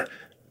sleep with her.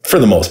 For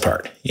the most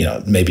part,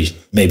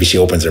 maybe she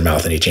opens her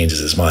mouth and he changes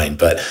his mind,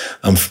 but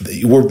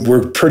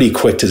we're pretty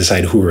quick to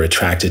decide who we're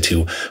attracted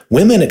to.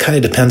 Women, it kind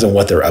of depends on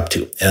what they're up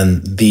to.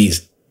 And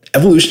these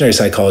evolutionary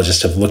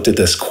psychologists have looked at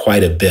this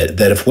quite a bit,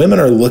 that if women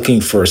are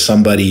looking for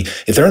somebody,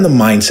 if they're in the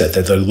mindset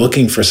that they're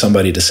looking for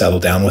somebody to settle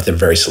down with, they're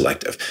very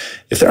selective.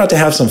 If they're out to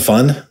have some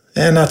fun,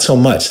 not so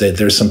much.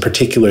 There's some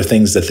particular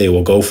things that they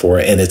will go for,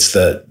 and it's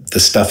the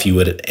stuff you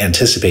would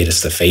anticipate.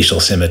 It's the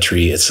facial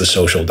symmetry, it's the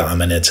social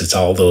dominance, it's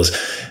all those,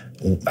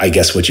 I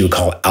guess what you would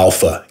call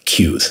alpha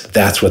cues.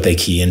 That's what they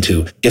key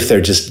into if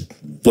they're just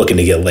looking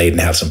to get laid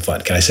and have some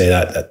fun. Can I say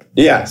that?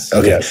 Yes.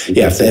 Okay.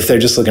 Yes, if they're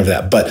just looking for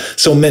that. But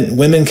so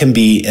women can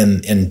be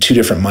in two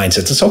different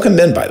mindsets, and so can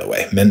men, by the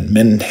way.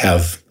 Men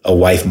have a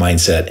wife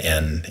mindset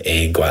and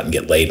a go out and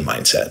get laid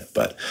mindset.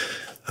 But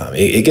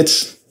it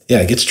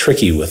gets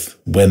tricky with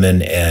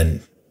women,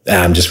 and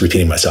I'm just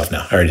repeating myself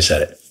now. I already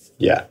said it.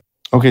 Yeah.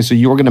 Okay, so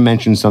you were going to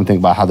mention something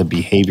about how the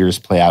behaviors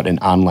play out in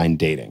online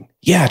dating.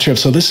 Yeah, Trip.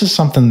 So this is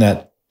something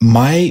that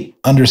my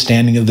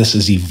understanding of this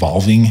is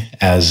evolving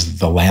as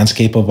the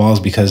landscape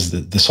evolves, because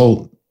this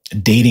whole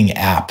dating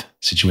app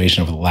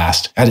situation over the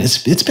last,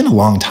 it's been a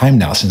long time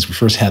now since we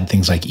first had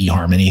things like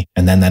eHarmony,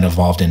 and then that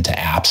evolved into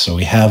apps. So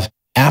we have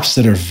apps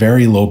that are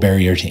very low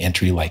barrier to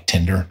entry like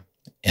Tinder.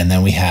 And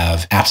then we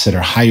have apps that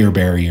are higher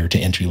barrier to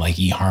entry like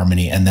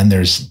eHarmony. And then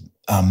there's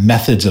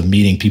methods of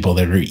meeting people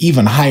that are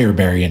even higher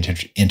barrier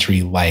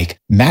entry, like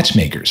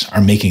matchmakers, are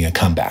making a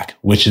comeback,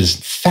 which is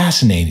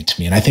fascinating to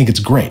me. And I think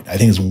it's great. I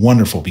think it's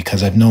wonderful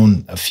because I've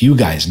known a few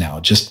guys now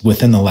just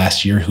within the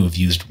last year who have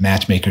used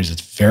matchmakers.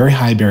 It's very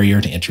high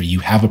barrier to entry. You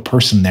have a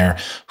person there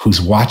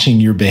who's watching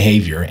your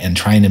behavior and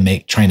trying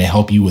to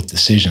help you with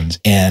decisions.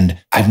 And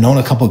I've known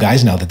a couple of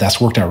guys now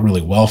that's worked out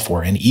really well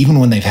for. And even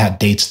when they've had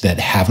dates that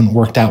haven't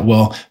worked out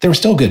well, they were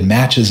still good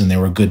matches and they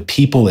were good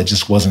people. It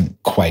just didn't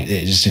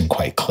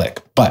quite click.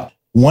 But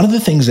one of the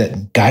things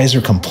that guys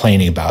are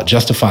complaining about,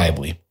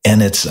 justifiably,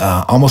 and it's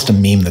almost a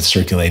meme that's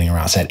circulating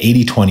around, it's that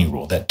 80-20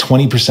 rule, that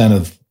 20%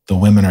 of the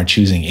women are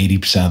choosing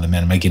 80% of the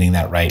men. Am I getting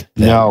that right?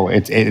 No,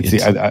 it's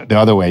the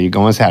other way. You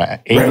almost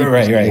had 80%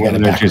 of the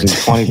women are choosing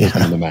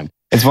 20% of the men.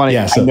 It's funny.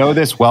 Yeah, I know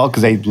this well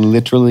because I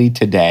literally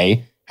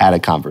today had a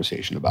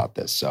conversation about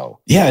this. So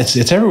yeah,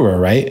 it's everywhere,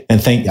 right?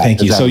 And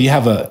thank you. So you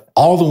have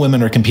all the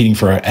women are competing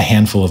for a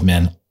handful of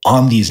men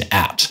on these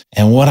apps.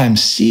 And what I'm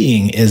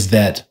seeing is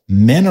that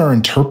men are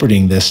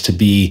interpreting this to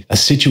be a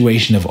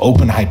situation of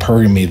open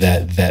hypergamy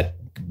that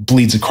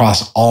bleeds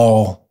across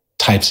all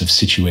types of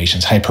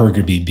situations.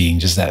 Hypergamy being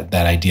just that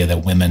idea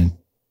that women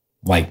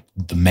like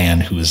the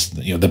man who is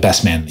the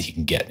best man that he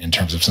can get in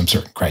terms of some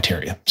certain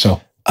criteria.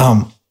 So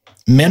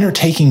men are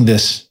taking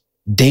this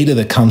data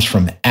that comes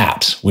from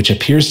apps, which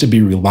appears to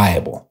be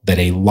reliable, that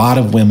a lot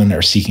of women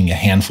are seeking a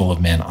handful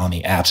of men on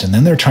the apps. And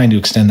then they're trying to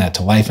extend that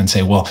to life and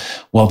say, well,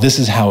 this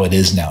is how it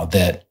is now,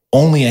 that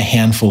only a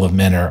handful of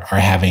men are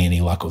having any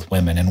luck with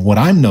women. And what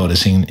I'm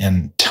noticing,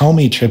 and tell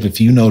me, Trip,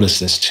 if you notice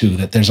this too,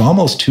 that there's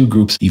almost two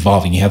groups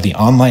evolving. You have the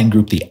online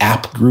group, the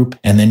app group,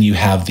 and then you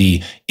have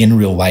the in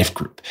real life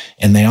group.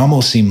 And they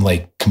almost seem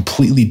like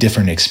completely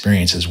different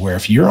experiences, where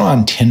if you're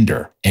on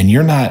Tinder and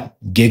you're not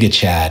Giga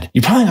Chad,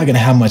 you're probably not going to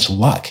have much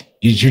luck.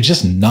 You're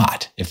just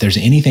not, if there's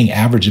anything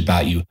average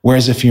about you.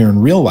 Whereas if you're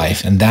in real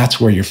life and that's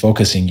where you're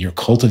focusing, you're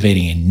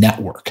cultivating a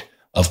network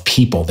of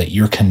people that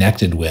you're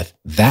connected with,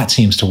 that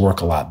seems to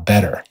work a lot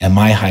better. And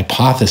my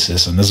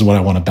hypothesis, and this is what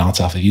I want to bounce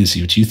off of you,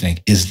 see what you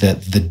think, is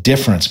that the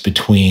difference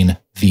between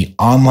the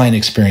online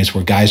experience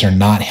where guys are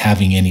not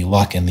having any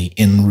luck and the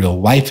in real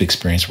life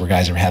experience where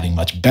guys are having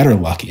much better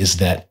luck is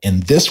that in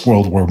this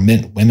world where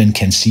women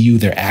can see you,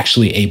 they're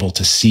actually able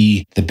to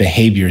see the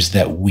behaviors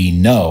that we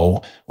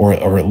know, or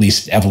at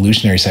least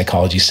evolutionary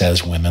psychology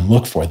says women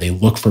look for. They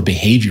look for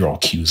behavioral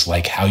cues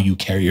like how you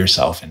carry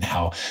yourself and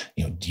how,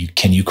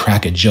 can you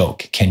crack a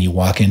joke? Can you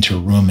walk into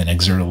a room and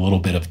exert a little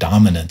bit of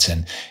dominance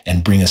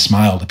and bring a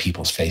smile to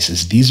people's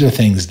faces? These are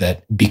things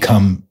that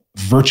become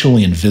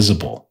virtually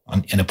invisible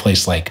in a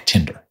place like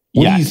Tinder.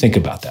 What do you think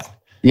about that?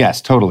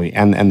 Yes, totally.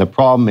 And the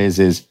problem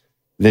is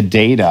the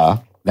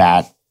data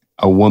that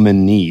a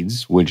woman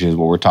needs, which is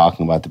what we're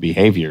talking about, the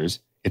behaviors,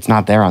 it's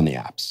not there on the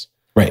apps.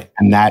 Right.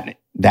 And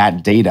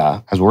that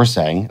data, as we're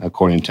saying,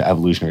 according to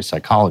evolutionary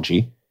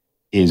psychology,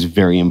 is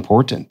very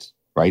important,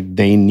 right?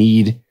 They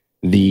need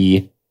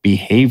the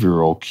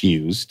behavioral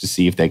cues to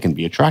see if they can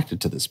be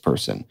attracted to this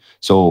person.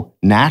 So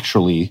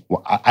naturally,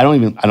 I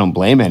don't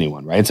blame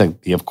anyone, right? It's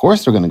like, of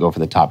course they're going to go for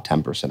the top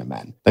 10% of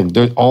men.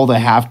 Like all they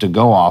have to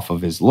go off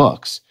of is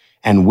looks.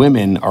 And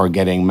women are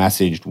getting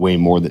messaged way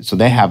more. So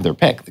they have their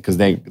pick because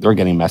they're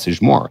getting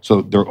messaged more.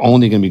 So they're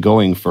only going to be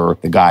going for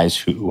the guys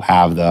who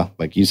have the,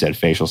 like you said,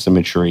 facial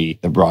symmetry,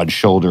 the broad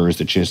shoulders,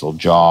 the chiseled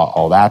jaw,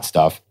 all that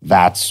stuff.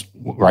 That's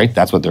right.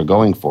 That's what they're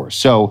going for.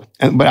 So,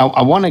 but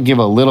I want to give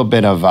a little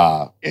bit of,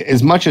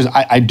 as much as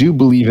I do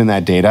believe in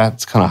that data,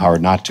 it's kind of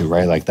hard not to,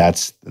 right? Like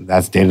that's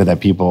data that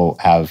people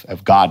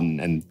have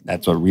gotten. And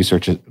that's what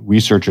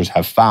researchers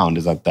have found,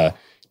 is that the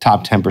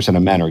top 10%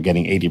 of men are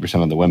getting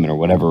 80% of the women, or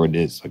whatever it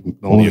is. Like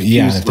only a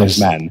few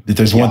men. If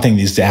there's one thing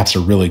these apps are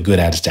really good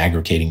at, it's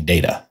aggregating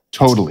data.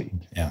 Totally.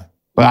 Yeah.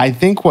 But I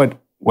think what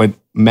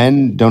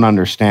men don't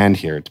understand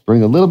here, to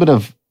bring a little bit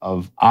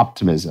of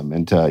optimism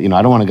into, I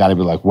don't want a guy to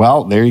be like,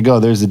 well, there you go,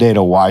 there's the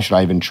data. Why should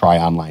I even try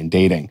online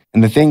dating?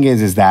 And the thing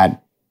is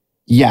that,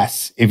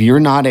 yes, if you're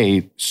not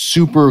a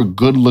super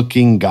good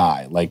looking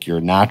guy, like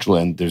you're natural,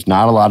 and there's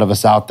not a lot of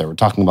us out there, we're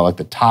talking about like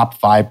the top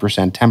 5%,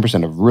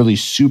 10% of really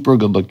super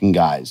good looking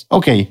guys.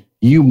 Okay,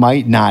 you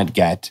might not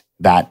get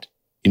that,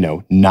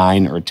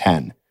 9 or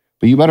 10,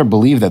 but you better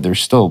believe that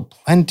there's still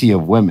plenty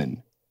of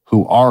women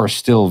who are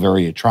still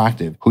very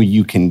attractive, who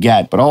you can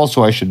get. But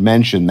also I should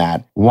mention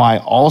that why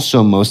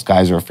also most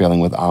guys are failing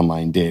with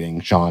online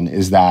dating, Sean,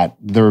 is that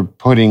they're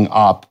putting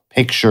up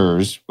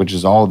pictures, which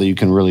is all that you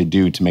can really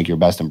do to make your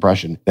best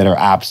impression, that are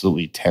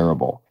absolutely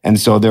terrible. And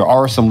so there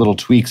are some little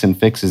tweaks and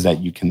fixes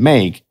that you can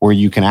make where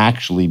you can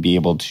actually be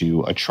able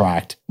to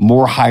attract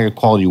more higher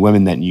quality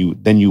women than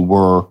you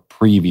were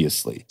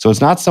previously. So it's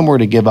not somewhere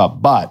to give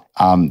up. But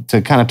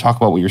to kind of talk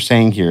about what you're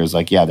saying here is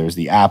like, yeah, there's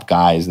the app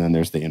guys and then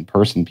there's the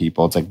in-person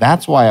people. It's like,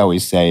 that's why I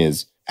always say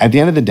is, at the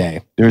end of the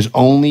day, there's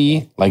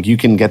only, like, you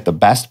can get the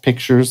best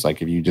pictures.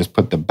 Like if you just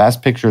put the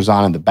best pictures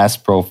on and the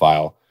best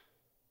profile,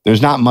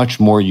 there's not much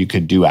more you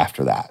could do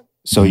after that.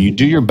 So you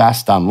do your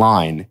best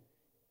online,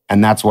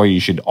 and that's why you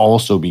should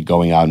also be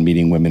going out and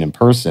meeting women in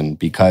person,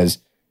 because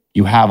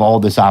you have all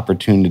this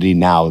opportunity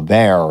now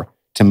there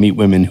to meet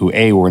women who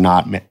A, were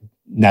not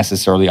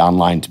necessarily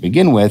online to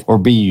begin with, or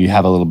B, you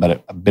have a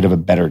bit of a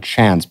better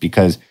chance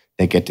because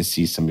they get to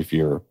see some of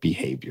your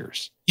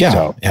behaviors. Yeah.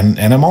 So, and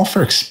I'm all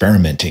for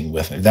experimenting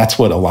with it. That's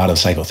what a lot of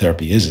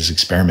psychotherapy is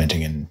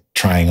experimenting and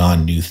trying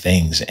on new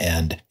things.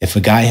 And if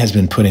a guy has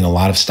been putting a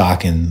lot of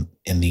stock in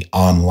the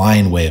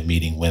online way of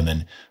meeting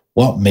women,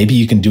 well, maybe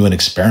you can do an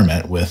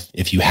experiment with,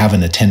 if you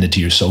haven't attended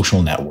to your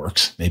social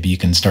networks, maybe you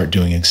can start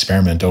doing an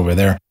experiment over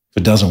there. If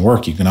it doesn't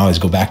work, you can always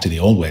go back to the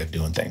old way of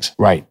doing things.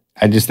 Right.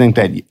 I just think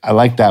that I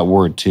like that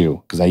word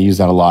too, because I use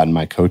that a lot in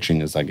my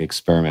coaching is like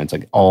experiments.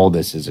 Like all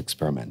this is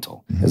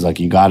experimental. Mm-hmm. It's like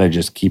you got to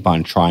just keep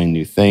on trying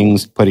new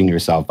things, putting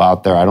yourself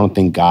out there. I don't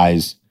think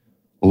guys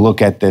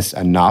look at this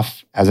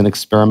enough as an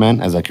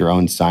experiment, as like your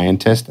own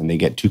scientist, and they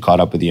get too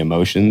caught up with the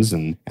emotions.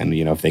 And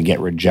if they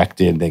get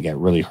rejected, they get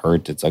really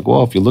hurt. It's like,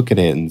 well, if you look at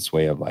it in this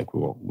way of like,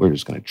 well, we're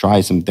just going to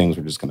try some things.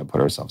 We're just going to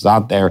put ourselves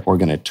out there. We're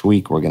going to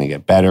tweak. We're going to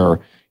get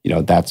better.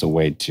 That's a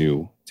way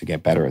to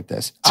get better at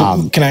this.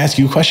 So can I ask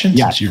you a question?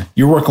 Yeah. Since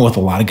you're working with a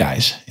lot of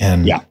guys,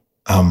 and yeah.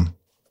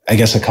 I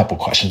guess a couple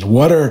questions.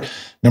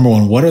 Number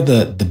one, what are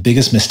the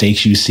biggest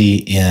mistakes you see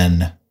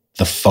in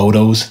the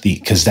photos?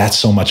 Because that's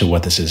so much of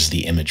what this is,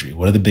 the imagery.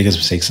 What are the biggest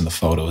mistakes in the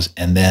photos?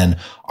 And then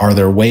are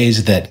there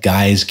ways that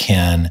guys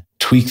can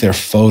tweak their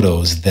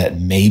photos that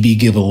maybe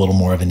give a little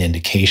more of an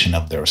indication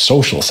of their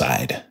social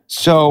side?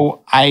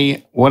 So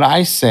what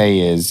I say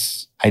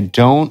is I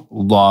don't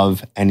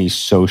love any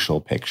social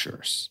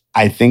pictures.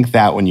 I think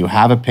that when you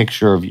have a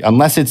picture of,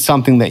 unless it's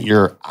something that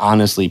you're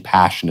honestly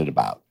passionate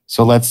about.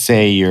 So let's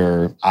say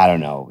you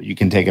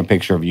can take a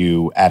picture of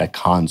you at a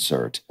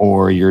concert,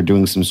 or you're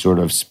doing some sort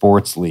of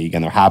sports league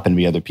and there happen to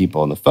be other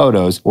people in the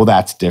photos. Well,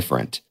 that's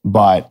different.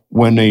 But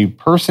when a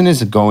person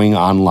is going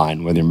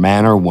online, whether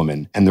man or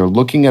woman, and they're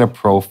looking at a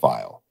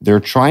profile, they're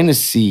trying to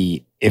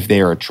see if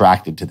they are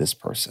attracted to this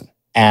person.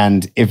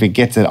 And if it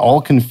gets at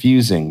all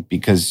confusing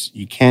because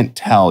you can't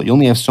tell, you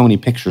only have so many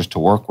pictures to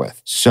work with.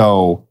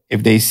 So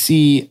if they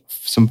see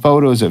some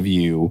photos of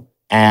you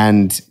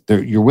and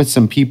you're with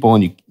some people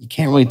and you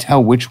can't really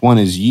tell which one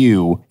is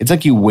you, it's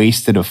like you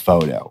wasted a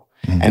photo.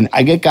 Mm-hmm. And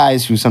I get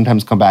guys who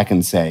sometimes come back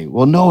and say,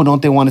 well, no,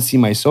 don't they want to see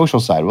my social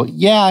side? Well,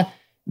 yeah,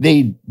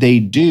 they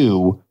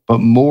do. But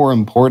more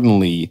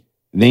importantly,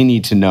 they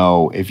need to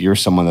know if you're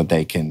someone that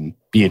they can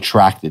be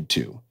attracted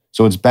to.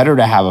 So it's better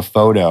to have a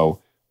photo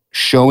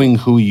showing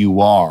who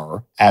you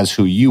are as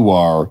who you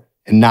are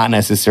and not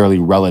necessarily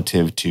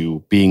relative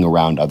to being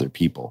around other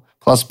people.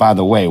 Plus, by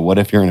the way, what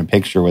if you're in a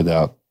picture with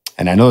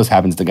and I know this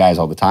happens to guys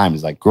all the time,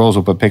 is like girls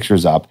will put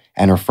pictures up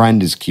and her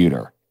friend is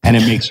cuter and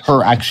it makes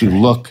her actually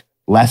look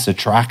less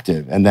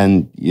attractive. And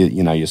then,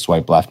 you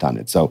swipe left on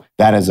it. So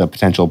that is a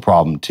potential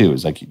problem too.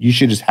 Is like, you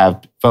should just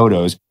have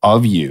photos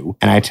of you.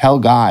 And I tell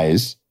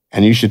guys,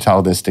 and you should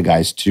tell this to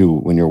guys too,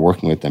 when you're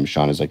working with them,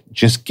 Sean, is like,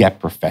 just get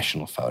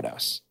professional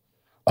photos.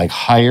 Like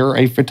hire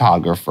a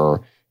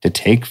photographer to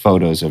take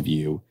photos of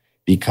you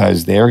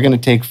because they're going to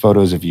take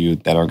photos of you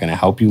that are going to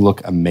help you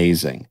look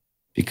amazing.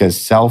 Because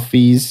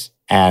selfies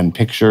and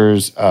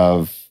pictures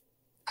of,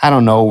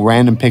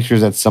 random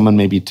pictures that someone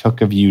maybe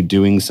took of you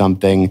doing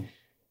something,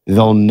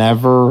 they'll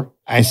never,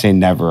 I say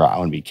never, I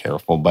want to be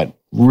careful, but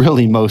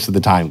really most of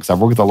the time, because I've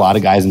worked with a lot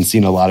of guys and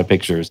seen a lot of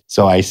pictures.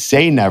 So I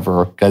say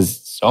never because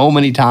so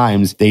many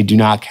times they do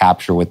not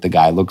capture what the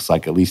guy looks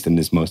like, at least in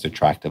his most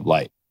attractive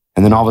light.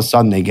 And then all of a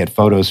sudden they get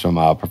photos from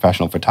a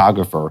professional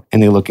photographer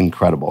and they look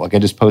incredible. Like I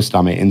just posted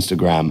on my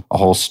Instagram a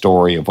whole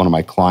story of one of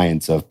my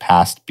clients of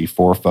past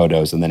before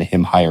photos and then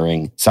him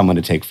hiring someone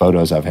to take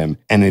photos of him.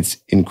 And it's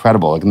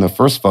incredible. Like in the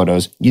first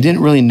photos, you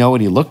didn't really know what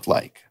he looked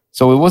like.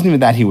 So it wasn't even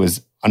that he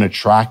was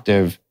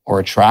unattractive or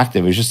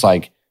attractive. It was just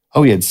like,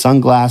 oh, he had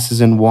sunglasses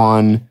in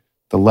one.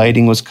 The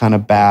lighting was kind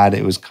of bad.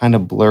 It was kind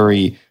of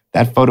blurry.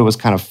 That photo was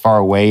kind of far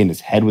away and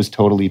his head was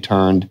totally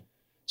turned.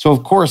 So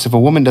of course, if a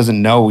woman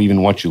doesn't know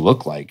even what you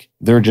look like,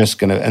 they're just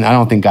going to, and I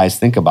don't think guys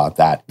think about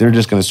that, they're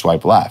just going to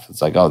swipe left.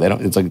 It's like,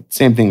 it's like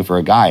same thing for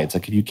a guy. It's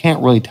like, if you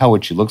can't really tell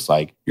what she looks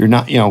like, you're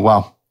not,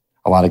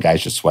 a lot of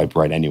guys just swipe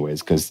right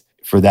anyways, because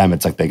for them,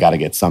 it's like they got to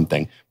get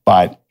something.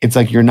 But it's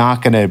like, you're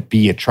not going to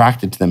be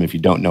attracted to them if you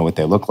don't know what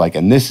they look like.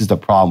 And this is the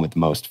problem with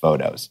most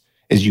photos,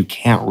 is you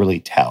can't really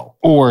tell.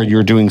 Or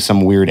you're doing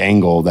some weird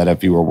angle that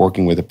if you were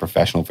working with a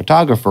professional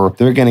photographer,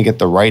 they're going to get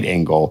the right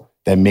angle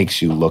that makes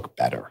you look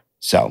better.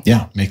 So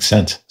yeah, makes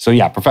sense. So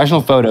yeah,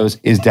 professional photos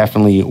is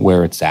definitely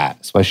where it's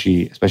at,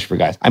 especially for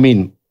guys. I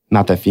mean,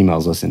 not that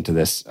females listen to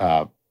this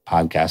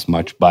podcast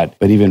much, but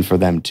even for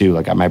them too.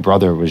 Like my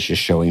brother was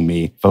just showing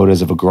me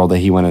photos of a girl that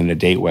he went on a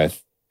date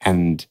with,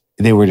 and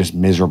they were just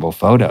miserable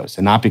photos.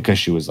 And not because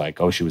she was like,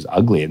 oh, she was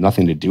ugly. It had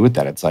nothing to do with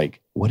that. It's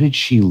like, what did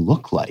she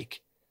look like?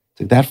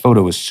 Like that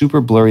photo was super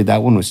blurry.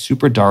 That one was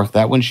super dark.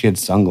 That one, she had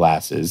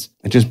sunglasses.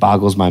 It just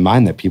boggles my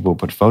mind that people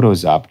put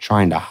photos up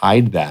trying to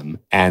hide them.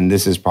 And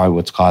this is probably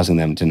what's causing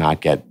them to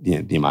not get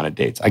the amount of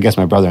dates. I guess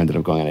my brother ended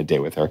up going on a date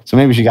with her. So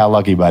maybe she got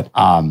lucky, but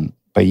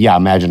yeah,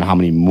 imagine how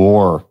many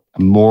more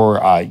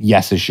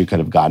yeses she could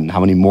have gotten, how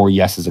many more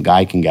yeses a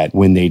guy can get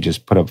when they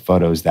just put up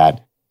photos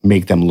that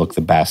make them look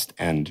the best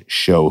and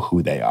show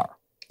who they are.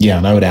 Yeah,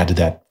 and I would add to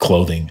that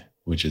clothing,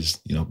 which is,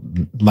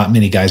 not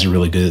many guys are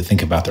really good at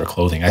thinking about their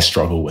clothing. I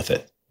struggle with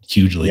it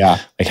hugely. Yeah.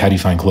 Like, how do you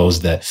find clothes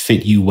that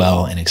fit you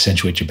well and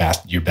accentuate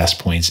your best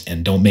points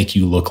and don't make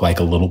you look like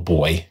a little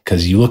boy?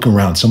 Because you look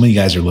around, so many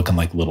guys are looking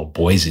like little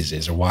boys these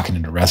days. They're walking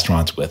into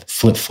restaurants with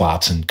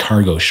flip-flops and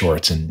cargo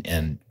shorts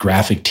and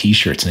graphic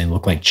t-shirts, and they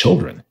look like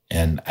children.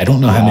 And I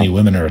don't know how many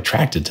women are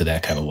attracted to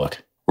that kind of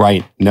look.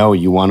 Right. No,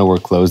 you want to wear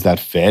clothes that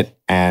fit,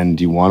 and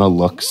you want to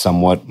look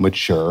somewhat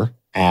mature.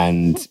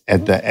 And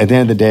at the end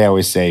of the day, I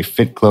always say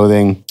fit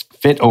clothing,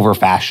 fit over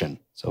fashion.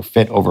 So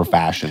fit over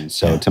fashion.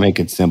 So to make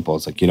it simple,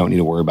 it's like you don't need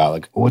to worry about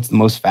like, what's the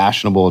most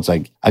fashionable? It's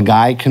like a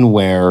guy can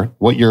wear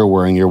what you're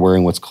wearing. You're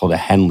wearing what's called a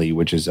Henley,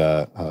 which is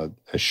a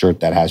shirt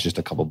that has just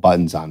a couple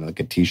buttons on it, like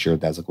a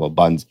t-shirt that has a couple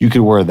buttons. You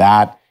could wear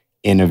that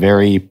in a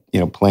very,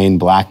 plain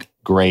black,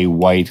 gray,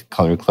 white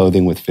color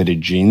clothing with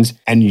fitted jeans,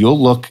 and you'll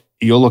look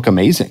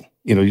amazing.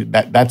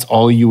 That's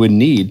all you would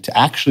need to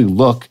actually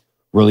look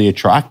really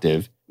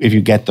attractive if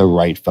you get the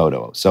right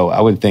photo. So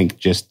I would think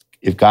just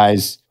if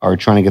guys are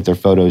trying to get their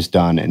photos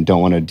done and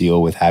don't want to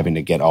deal with having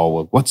to get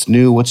all what's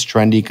new, what's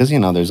trendy, because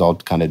there's all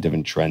kind of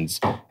different trends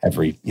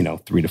every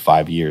 3 to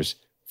 5 years.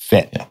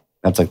 Fit. Yeah.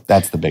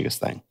 That's the biggest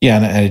thing.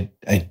 Yeah, and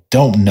I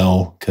don't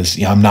know because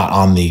I'm not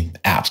on the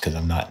apps because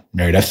I'm not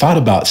married. I thought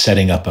about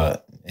setting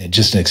up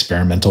just an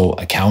experimental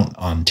account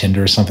on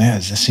Tinder or something.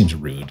 This seems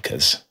rude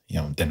because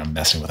then I'm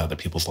messing with other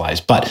people's lives.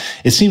 But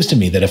it seems to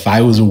me that if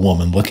I was a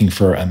woman looking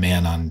for a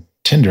man on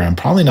Tinder, I'm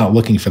probably not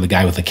looking for the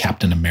guy with the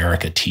Captain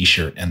America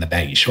t-shirt and the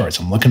baggy shorts.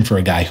 I'm looking for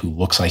a guy who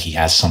looks like he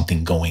has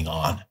something going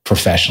on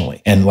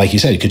professionally. And like you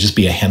said, it could just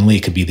be a Henley.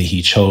 It could be that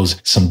he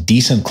chose some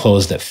decent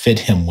clothes that fit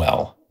him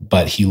well,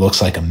 but he looks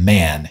like a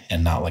man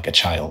and not like a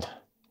child.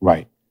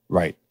 Right.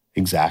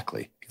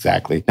 Exactly.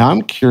 Now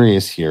I'm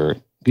curious here.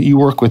 You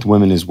work with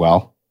women as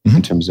well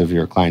in terms of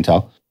your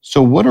clientele.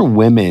 So what are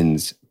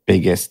women's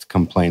biggest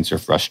complaints or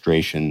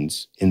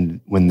frustrations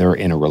when they're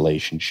in a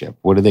relationship?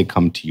 What do they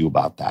come to you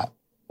about that?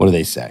 What do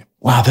they say?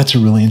 Wow, that's a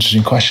really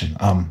interesting question.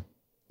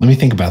 Let me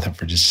think about that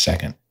for just a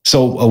second.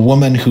 So a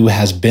woman who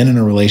has been in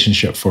a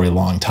relationship for a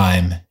long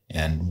time,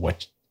 and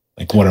what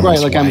are right?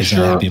 Like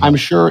I'm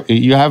sure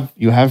you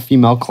have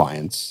female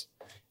clients,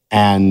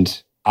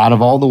 and out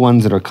of all the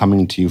ones that are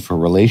coming to you for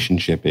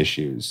relationship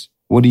issues,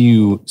 what do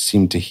you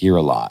seem to hear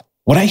a lot?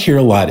 What I hear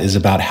a lot is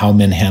about how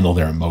men handle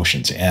their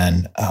emotions,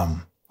 and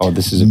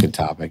this is a good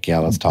topic. Yeah,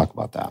 let's talk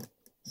about that.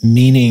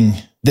 Meaning,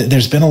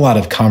 there's been a lot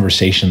of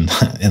conversation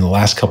in the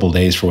last couple of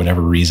days, for whatever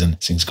reason,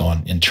 things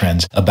going in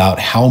trends, about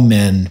how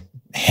men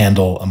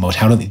handle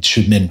emotion.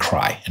 Should men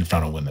cry in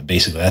front of women?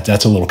 Basically,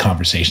 that's a little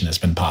conversation that's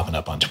been popping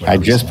up on Twitter. I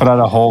just put out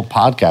a whole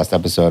podcast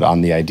episode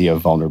on the idea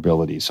of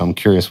vulnerability. So I'm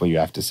curious what you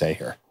have to say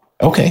here.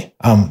 Okay.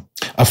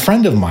 A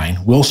friend of mine,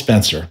 Will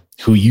Spencer,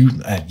 who you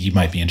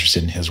might be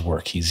interested in his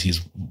work.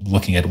 He's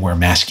looking at where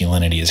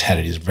masculinity is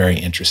headed. He's a very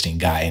interesting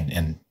guy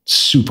and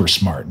super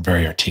smart and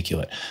very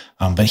articulate.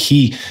 But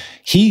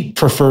he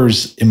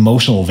prefers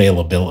emotional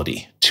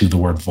availability to the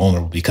word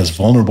vulnerable because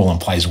vulnerable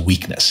implies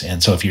weakness.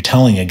 And so if you're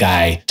telling a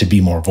guy to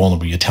be more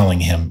vulnerable, you're telling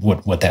him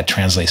what that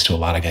translates to a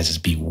lot of guys is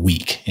be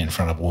weak in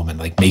front of a woman,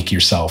 like make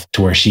yourself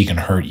to where she can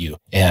hurt you.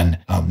 And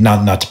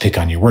not to pick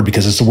on your word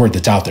because it's the word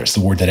that's out there. It's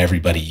the word that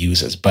everybody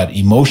uses. But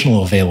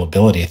emotional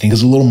availability, I think,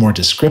 is a little more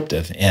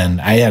descriptive. And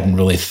I hadn't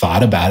really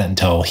thought about it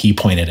until he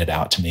pointed it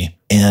out to me.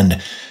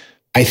 And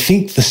I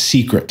think the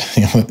secret,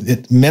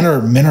 men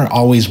are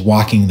always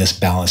walking this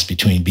balance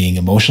between being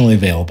emotionally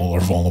available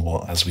or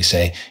vulnerable, as we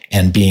say,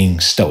 and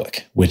being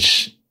stoic,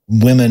 which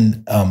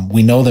women,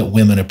 we know that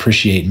women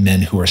appreciate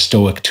men who are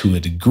stoic to a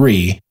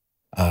degree,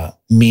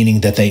 meaning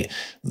that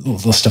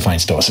let's define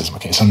stoicism.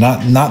 Okay. So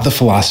not the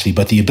philosophy,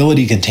 but the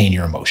ability to contain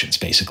your emotions,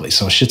 basically.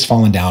 So shit's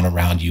falling down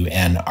around you.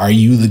 And are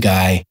you the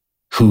guy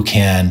who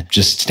can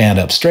just stand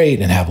up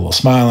straight and have a little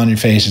smile on your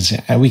face and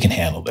say, we can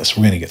handle this.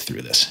 We're going to get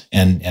through this,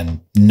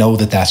 and know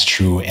that that's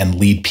true and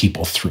lead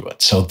people through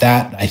it. So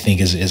that, I think,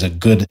 is a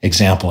good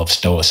example of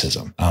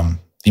stoicism.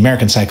 The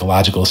American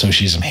Psychological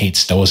Association hates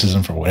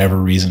stoicism for whatever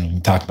reason. We can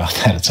talk about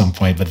that at some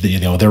point, but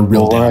they're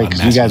real down on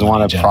you guys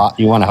want to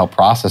help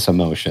process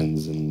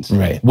emotions and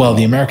right. Well,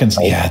 the Americans,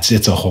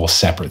 it's a whole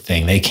separate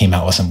thing. They came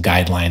out with some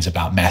guidelines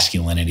about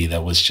masculinity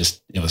that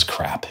was it was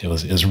crap. It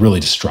was really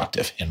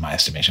destructive in my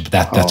estimation. But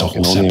that's a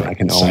whole separate. I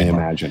can only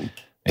imagine.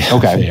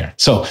 Okay.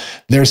 So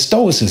there's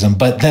stoicism,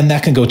 but then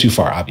that can go too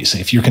far, obviously.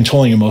 If you're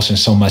controlling your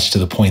emotions so much to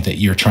the point that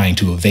you're trying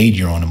to evade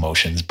your own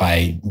emotions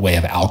by way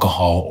of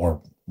alcohol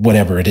or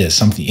whatever it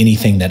is,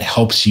 anything that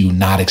helps you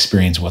not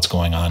experience what's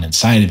going on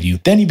inside of you,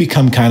 then you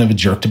become kind of a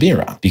jerk to be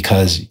around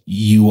because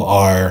you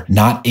are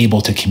not able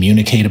to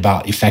communicate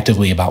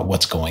effectively about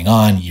what's going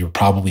on. You're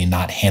probably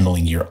not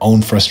handling your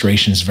own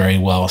frustrations very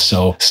well.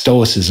 So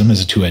stoicism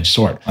is a two-edged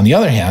sword. On the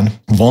other hand,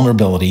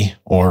 vulnerability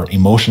or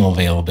emotional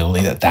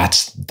availability,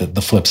 that's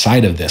the flip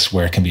side of this,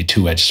 where it can be a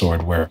two-edged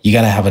sword, where you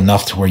got to have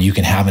enough to where you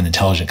can have an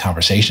intelligent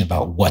conversation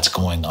about what's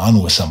going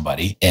on with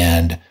somebody.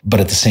 But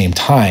at the same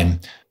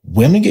time,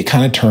 women get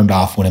kind of turned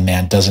off when a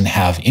man doesn't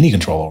have any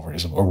control over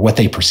his, or what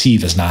they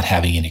perceive as not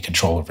having any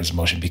control over his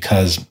emotion.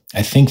 Because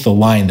I think the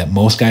line that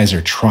most guys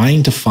are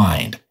trying to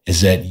find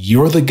is that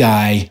you're the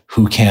guy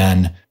who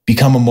can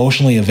become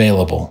emotionally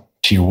available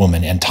to your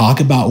woman and talk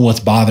about what's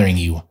bothering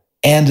you.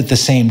 And at the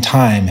same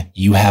time,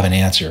 you have an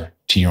answer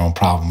to your own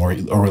problem,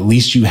 or at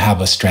least you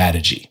have a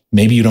strategy.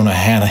 Maybe you don't know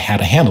how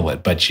to handle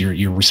it, but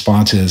your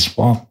response is,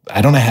 well,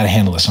 I don't know how to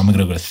handle this, so I'm going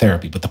to go to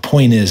therapy. But the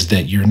point is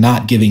that you're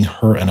not giving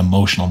her an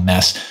emotional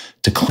mess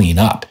to clean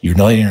up. You're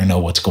letting her know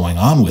what's going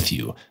on with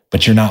you,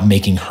 but you're not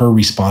making her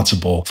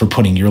responsible for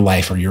putting your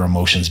life or your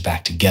emotions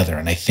back together.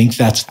 And I think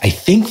that's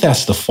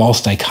the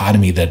false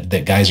dichotomy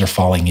that guys are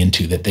falling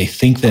into, that they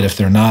think that if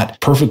they're not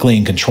perfectly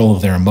in control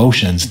of their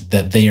emotions,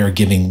 that they are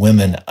giving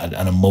women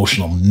an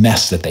emotional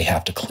mess that they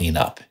have to clean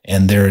up.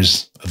 And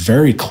there's a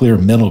very clear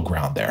middle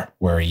ground there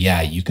where,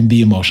 yeah, you can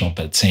be emotional,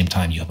 but at the same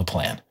time, you have a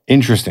plan.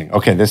 Interesting.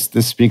 Okay, this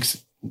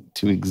speaks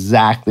to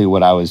exactly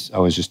what I was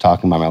just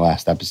talking about in my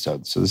last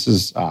episode. So this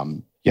is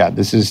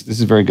this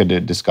is very good to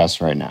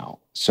discuss right now.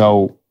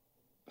 So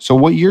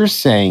what you're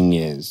saying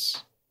is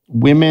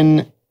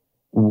women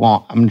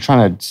want, I'm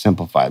trying to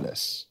simplify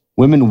this.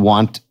 Women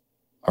want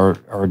or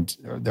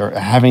they're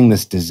having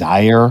this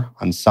desire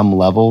on some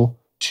level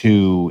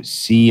to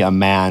see a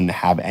man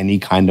have any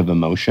kind of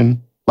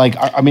emotion. Like,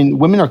 I mean,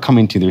 women are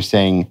coming to you, they're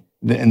saying,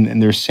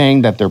 and they're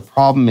saying that their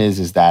problem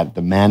is that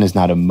the man is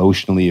not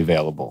emotionally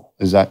available.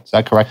 Is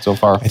that correct so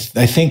far? I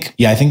think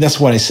that's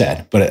what I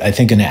said. But I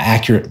think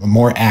a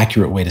more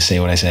accurate way to say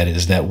what I said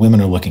is that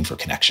women are looking for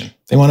connection.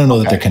 They want to know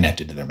that they're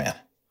connected to their man.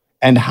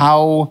 And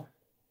how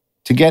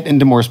to get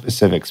into more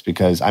specifics,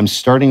 because I'm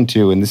starting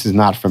to, and this is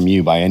not from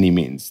you by any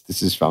means,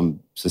 this is from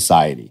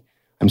society.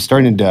 I'm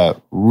starting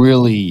to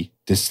really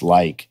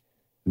dislike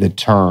the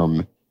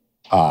term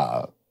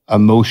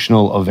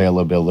emotional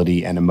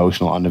availability and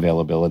emotional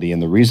unavailability.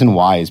 And the reason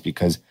why is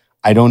because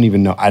I don't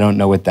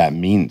know what that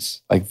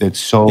means. Like, that's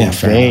so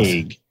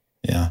vague.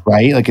 Yeah.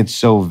 Right? Like, it's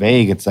so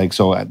vague. It's like,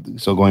 so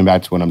going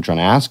back to what I'm trying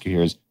to ask you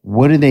here is,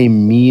 what do they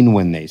mean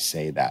when they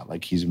say that?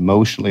 Like, he's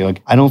emotionally,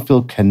 like, I don't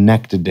feel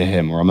connected to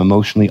him, or I'm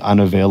emotionally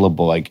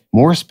unavailable. Like,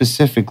 more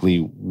specifically,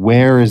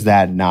 where is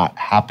that not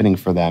happening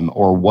for them,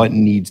 or what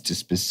needs to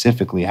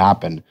specifically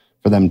happen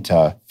for them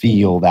to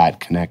feel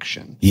that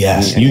connection?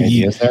 Yes.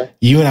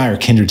 You and I are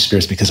kindred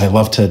spirits, because I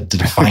love to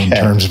define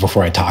terms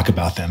before I talk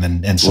about them.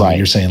 And so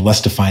You're saying,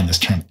 let's define this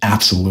term.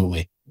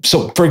 Absolutely.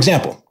 So, for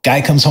example,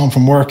 guy comes home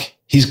from work.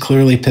 He's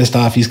clearly pissed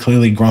off. He's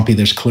clearly grumpy.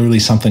 There's clearly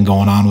something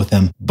going on with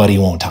him, but he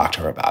won't talk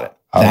to her about it.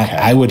 That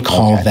I would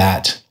call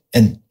that,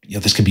 and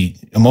this could be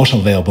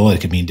emotional availability.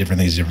 It could mean different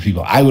things to different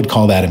people. I would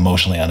call that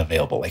emotionally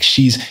unavailable. Like,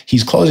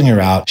 he's closing her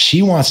out.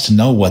 She wants to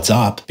know what's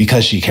up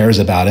because she cares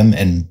about him,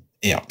 and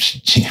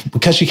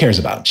because she cares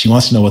about him. She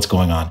wants to know what's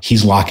going on.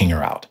 He's locking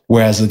her out.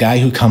 Whereas the guy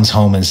who comes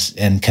home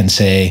and can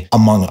say,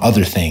 among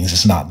other things,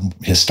 it's not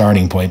his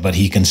starting point, but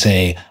he can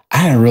say, I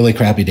had a really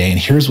crappy day and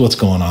here's what's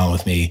going on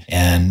with me.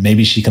 And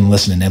maybe she can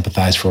listen and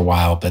empathize for a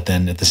while, but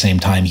then at the same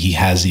time, he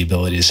has the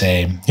ability to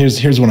say,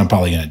 here's what I'm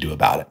probably going to do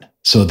about it,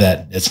 so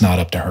that it's not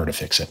up to her to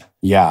fix it.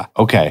 Yeah.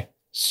 Okay.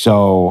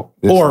 So,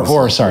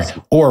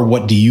 or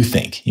what do you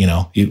think?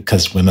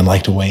 Because women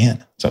like to weigh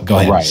in. So go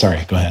ahead. Right.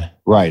 Sorry, go ahead.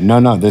 Right.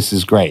 No, this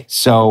is great.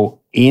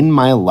 So in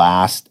my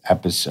last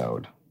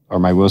episode, or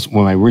one of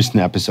my recent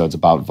episodes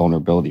about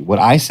vulnerability, what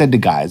I said to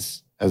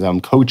guys as I'm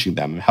coaching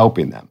them and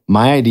helping them,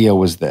 my idea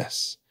was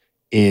this,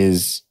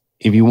 is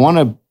if you want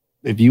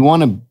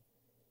to,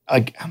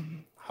 like,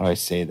 how do I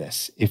say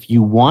this? If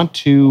you want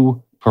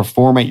to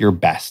perform at your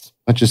best,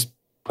 let's just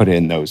put it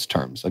in those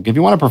terms. Like, if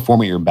you want to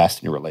perform at your best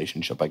in your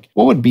relationship, like,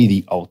 what would be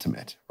the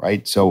ultimate,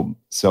 right? So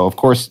of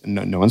course,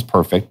 no one's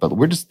perfect, but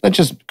let's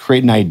just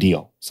create an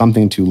ideal,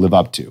 something to live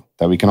up to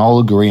that we can all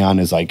agree on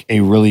is like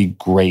a really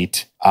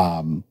great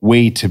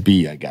way to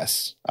be, I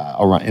guess,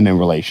 in a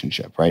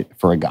relationship, right?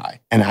 For a guy.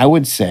 And I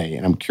would say,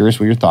 and I'm curious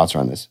what your thoughts are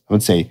on this, I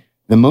would say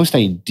the most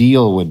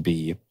ideal would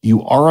be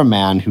you are a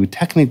man who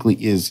technically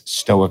is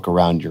stoic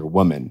around your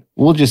woman.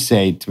 We'll just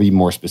say, to be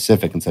more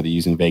specific, instead of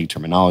using vague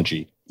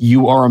terminology,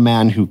 you are a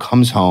man who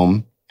comes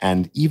home,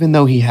 and even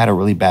though he had a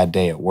really bad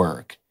day at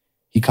work,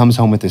 he comes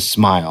home with a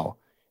smile,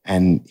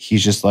 and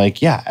he's just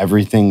like, yeah,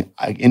 everything,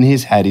 in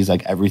his head, he's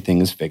like, everything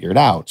is figured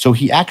out. So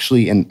he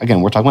actually, and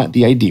again, we're talking about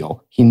the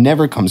ideal, he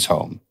never comes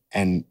home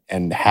and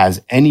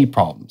has any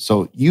problem.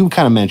 So you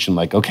kind of mentioned,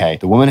 like, okay,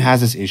 the woman has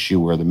this issue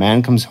where the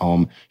man comes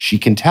home, she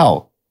can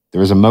tell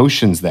there's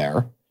emotions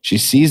there. She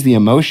sees the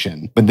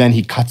emotion, but then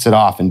he cuts it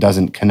off and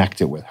doesn't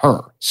connect it with her.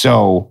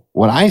 So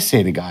what I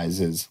say to guys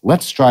is,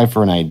 let's strive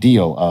for an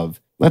ideal of,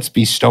 let's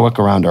be stoic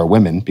around our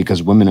women,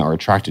 because women are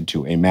attracted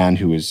to a man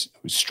who's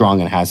strong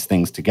and has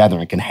things together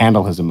and can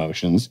handle his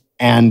emotions.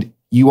 And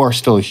you are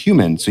still a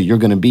human, so you're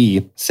going to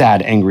be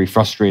sad, angry,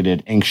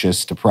 frustrated,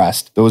 anxious,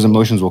 depressed. Those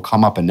emotions will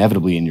come up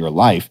inevitably in your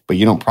life, but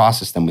you don't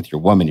process them with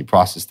your woman. You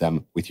process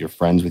them with your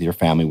friends, with your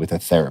family, with a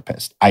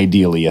therapist.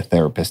 Ideally, a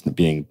therapist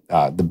being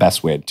the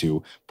best way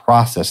to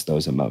process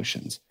those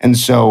emotions. And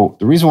so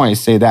the reason why I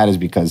say that is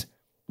because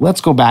let's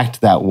go back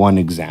to that one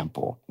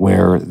example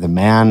where the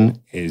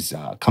man is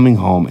coming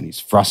home and he's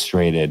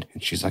frustrated.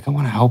 And she's like, I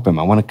want to help him.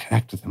 I want to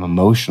connect with him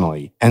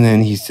emotionally. And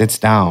then he sits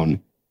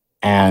down,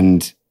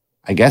 and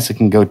I guess it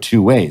can go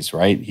two ways,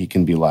 right? He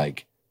can be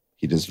like,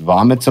 he just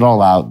vomits it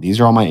all out. These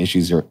are all my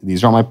issues, or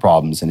these are all my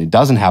problems, and he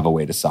doesn't have a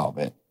way to solve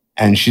it.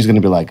 And she's going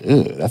to be like,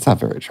 "Ugh, that's not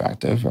very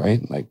attractive,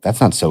 right? Like,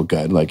 that's not so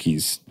good. Like,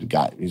 he's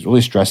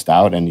really stressed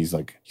out, and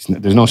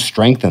there's no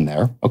strength in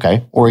there."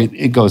 Okay. Or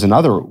it goes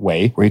another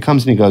way where he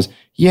comes and he goes,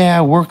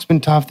 "Yeah, work's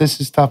been tough. This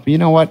is tough. But you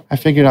know what? I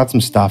figured out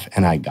some stuff,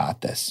 and I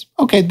got this."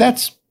 Okay,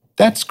 that's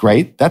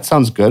great. That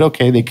sounds good.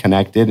 Okay, they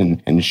connected,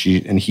 and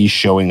he's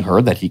showing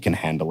her that he can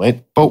handle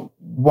it. But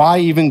why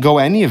even go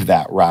any of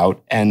that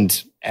route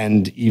and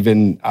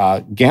even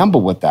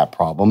gamble with that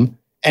problem?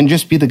 And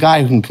just be the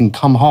guy who can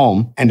come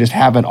home and just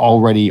have it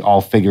already all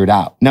figured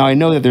out. Now, I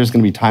know that there's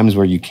going to be times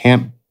where you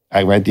can't,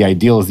 right? The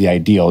ideal is the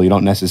ideal. You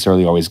don't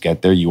necessarily always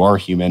get there. You are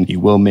human. You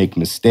will make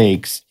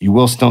mistakes. You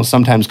will still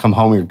sometimes come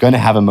home. You're going to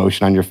have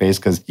emotion on your face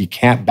because you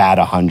can't bat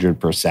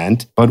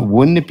 100%. But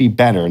wouldn't it be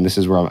better, and this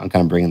is where I'm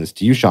kind of bringing this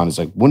to you, Sean, is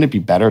like, wouldn't it be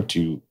better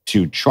to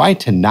try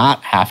to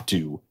not have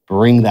to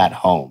bring that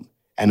home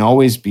and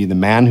always be the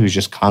man who's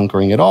just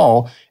conquering it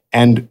all?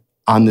 And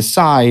on the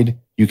side,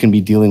 you can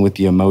be dealing with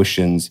the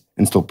emotions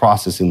and still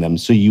processing them,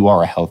 so you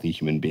are a healthy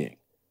human being.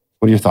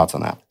 What are your thoughts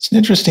on that? It's an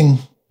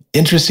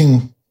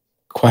interesting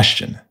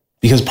question,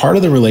 because part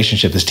of the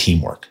relationship is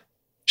teamwork.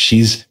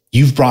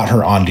 You've brought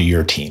her onto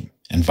your team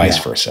and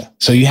vice versa.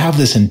 So you have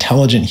this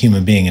intelligent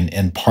human being,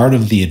 and part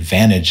of the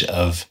advantage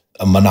of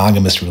a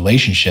monogamous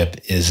relationship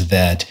is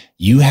that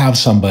you have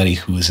somebody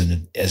who is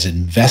as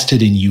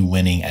invested in you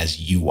winning as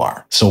you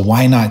are. So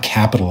why not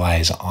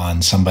capitalize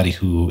on somebody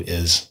who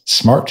is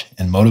smart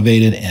and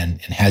motivated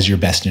and has your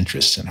best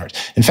interests in heart?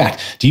 In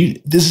fact,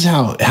 let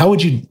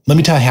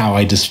me tell you how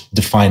I just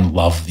define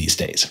love these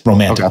days,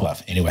 romantic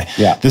love. Anyway,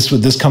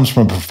 this comes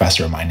from a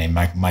professor of mine named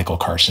Michael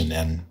Carson,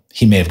 and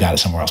he may have got it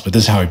somewhere else, but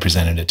this is how he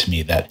presented it to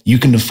me, that you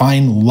can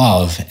define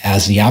love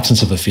as the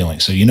absence of a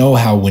feeling. So you know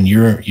how when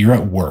you're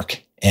at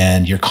work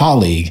and your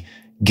colleague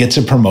gets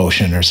a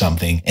promotion or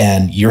something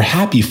and you're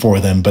happy for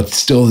them, but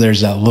still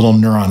there's that little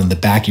neuron in the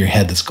back of your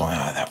head that's going,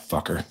 oh, that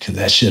fucker, because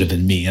that should have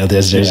been me.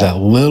 There's that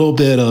little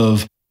bit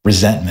of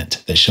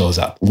resentment that shows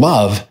up.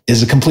 Love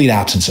is a complete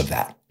absence of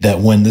that. That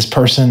when this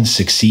person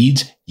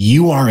succeeds,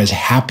 you are as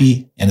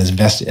happy and as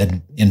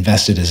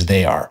invested as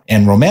they are.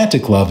 And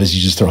romantic love is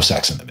you just throw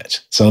sex in the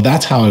mix. So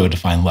that's how I would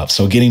define love.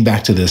 So getting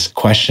back to this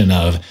question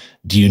of,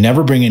 do you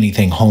never bring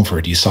anything home for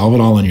her? Do you solve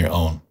it all on your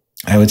own?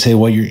 I would say,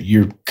 well,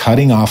 you're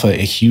cutting off a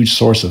huge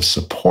source of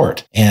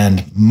support.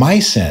 And my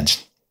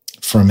sense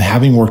from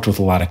having worked with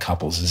a lot of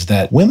couples is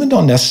that women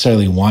don't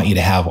necessarily want you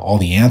to have all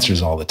the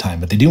answers all the time,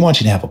 but they do want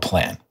you to have a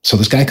plan. So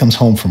this guy comes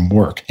home from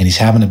work and he's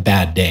having a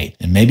bad day,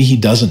 and maybe he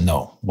doesn't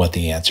know what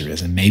the answer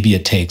is. And maybe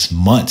it takes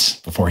months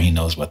before he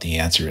knows what the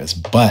answer is,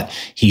 but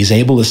he's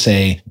able to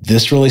say,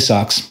 this really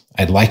sucks.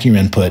 I'd like your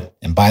input.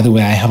 And by the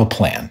way, I have a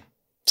plan.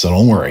 So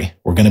don't worry,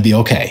 we're going to be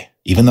okay.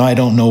 Even though I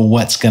don't know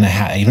what's going to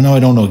happen, even though I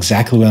don't know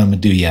exactly what I'm going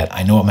to do yet,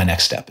 I know what my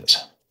next step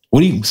is.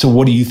 What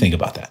do you think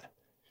about that?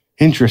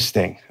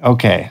 Interesting.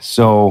 Okay.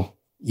 So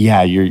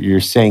yeah, you're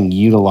saying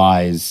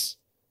utilize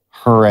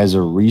her as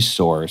a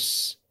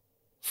resource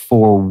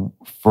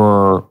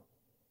for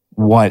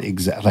what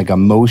exactly? Like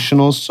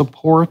emotional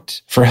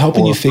support? For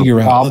helping you figure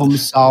out problem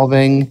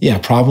solving? Yeah,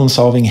 problem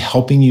solving,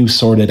 helping you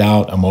sort it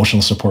out,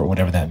 emotional support,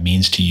 whatever that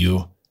means to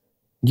you.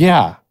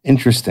 Yeah,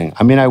 interesting.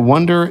 I mean, I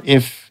wonder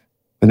if,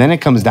 but then it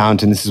comes down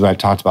to, and this is what I've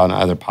talked about in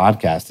other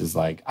podcasts, is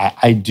like,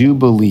 I do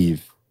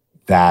believe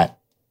that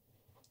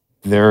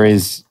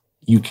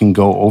you can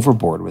go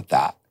overboard with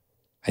that.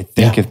 I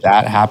think if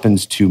that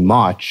happens too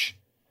much,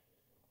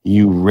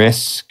 you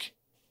risk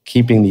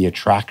keeping the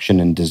attraction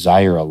and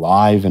desire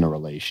alive in a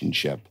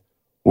relationship.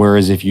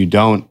 Whereas if you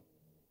don't,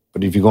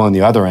 but if you go on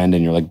the other end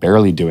and you're like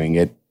barely doing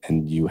it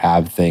and you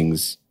have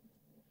things,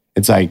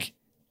 it's like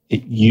I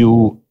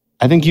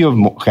think you have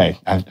more, okay,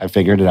 I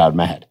figured it out in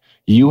my head.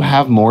 You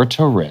have more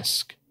to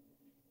risk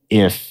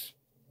if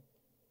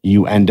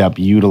you end up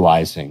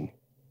utilizing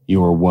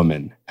your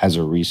woman as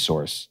a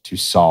resource to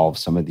solve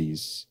some of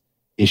these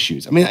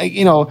issues. I mean,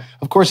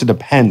 of course it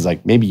depends.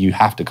 Like maybe you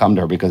have to come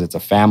to her because it's a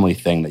family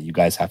thing that you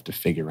guys have to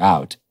figure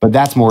out. But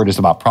that's more just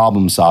about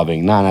problem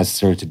solving, not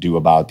necessarily to do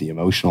about the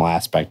emotional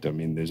aspect. I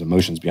mean, there's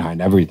emotions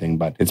behind everything,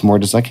 but it's more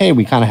just like, hey,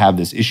 we kind of have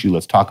this issue.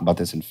 Let's talk about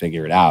this and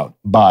figure it out.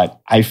 But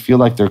I feel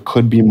like there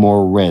could be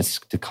more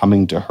risk to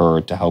coming to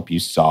her to help you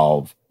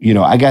solve.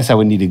 I guess I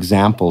would need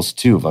examples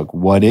too of like,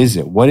 what is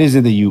it? What is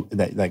it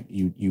that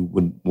you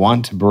would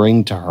want to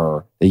bring to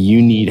her that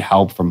you need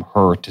help from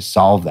her to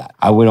solve that?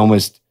 I would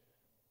almost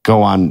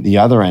go on the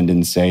other end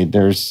and say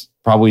there's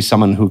probably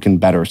someone who can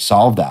better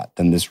solve that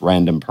than this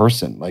random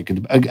person. Like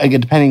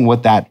depending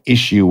what that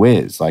issue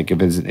is. Like if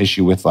it's an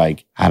issue with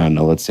like, I don't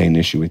know, let's say an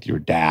issue with your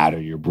dad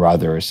or your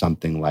brother or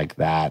something like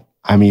that.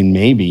 I mean,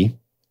 maybe,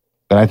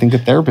 but I think a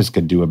therapist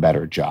could do a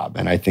better job.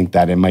 And I think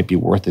that it might be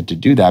worth it to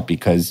do that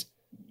because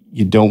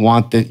you don't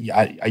want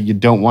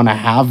to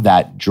have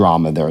that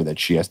drama there that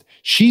she has.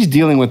 she's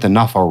dealing with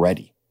enough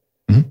already.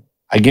 Mm-hmm.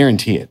 I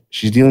guarantee it.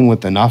 She's dealing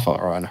with enough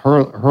on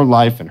her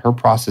life and her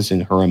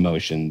processing her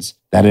emotions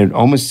that it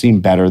almost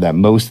seemed better that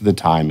most of the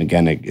time,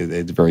 again,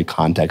 it's very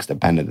context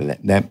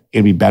dependent, that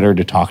it'd be better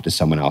to talk to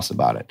someone else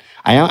about it.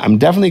 I'm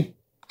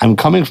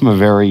coming from a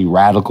very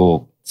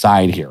radical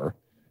side here.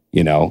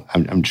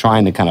 I'm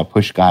trying to kind of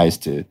push guys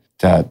to,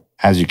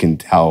 as you can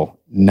tell,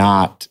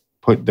 not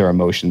put their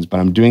emotions, but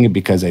I'm doing it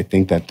because I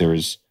think that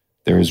there's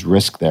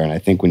risk there. And I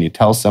think when you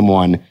tell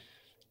someone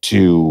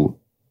to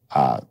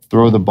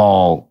throw the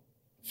ball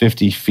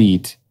 50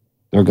 feet,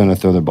 they're going to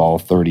throw the ball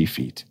 30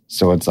 feet.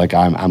 So it's like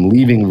I'm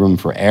leaving room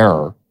for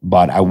error,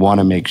 but I want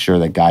to make sure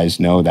that guys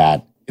know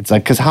that it's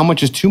like, because how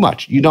much is too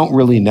much? You don't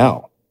really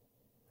know.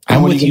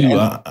 I'm with you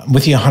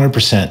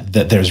 100%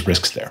 that there's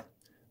risks there.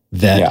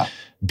 That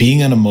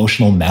being an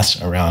emotional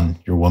mess around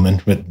your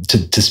woman, but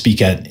to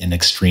speak in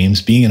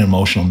extremes, being an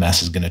emotional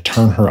mess is going to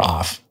turn her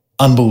off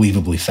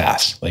unbelievably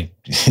fast. Like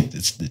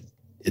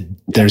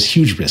there's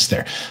huge risk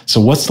there.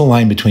 So what's the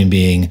line between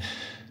being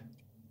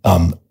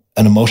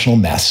an emotional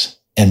mess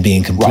and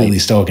being completely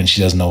stoic and she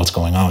doesn't know what's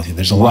going on with you?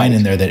 There's a line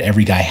in there that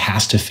every guy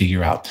has to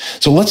figure out.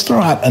 So let's throw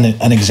out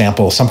an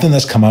example, something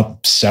that's come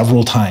up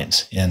several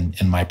times in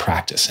my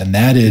practice. And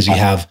that is you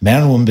have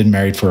man and woman been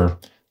married for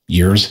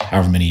years,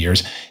 however many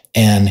years,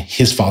 and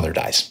his father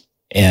dies.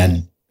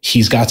 And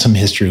he's got some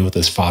history with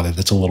his father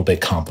that's a little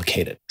bit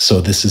complicated.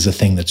 So this is a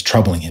thing that's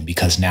troubling him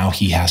because now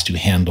he has to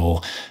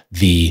handle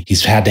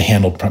he's had to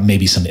handle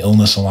maybe some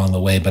illness along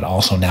the way, but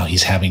also now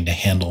he's having to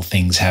handle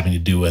things having to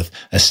do with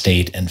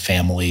estate and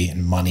family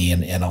and money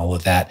and all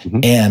of that. Mm-hmm.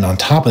 And on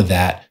top of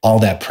that, all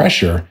that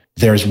pressure,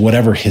 there's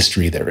whatever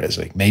history there is.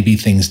 Like maybe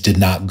things did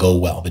not go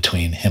well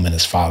between him and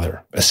his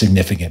father a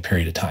significant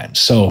period of time.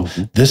 So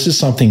this is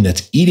something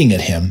that's eating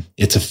at him.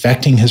 It's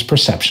affecting his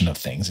perception of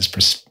things.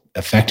 It's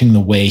affecting the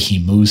way he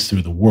moves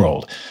through the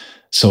world.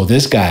 So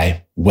this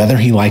guy, whether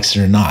he likes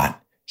it or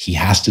not, he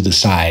has to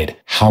decide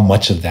how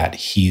much of that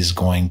he's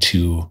going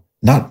to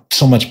not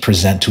so much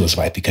present to his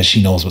wife because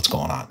she knows what's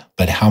going on,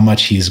 but how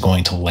much he's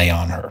going to lay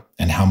on her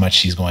and how much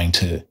he's going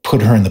to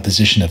put her in the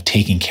position of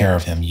taking care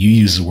of him. You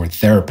used the word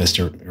therapist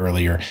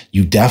earlier.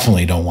 You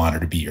definitely don't want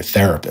her to be your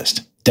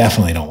therapist.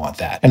 Definitely don't want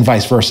that. And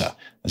vice versa.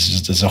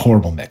 It's a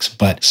horrible mix.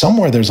 But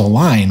somewhere there's a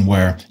line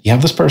where you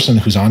have this person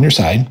who's on your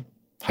side,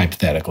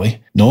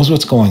 hypothetically, knows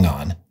what's going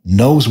on,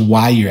 knows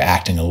why you're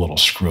acting a little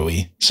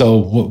screwy. So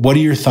what are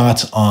your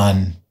thoughts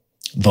on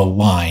the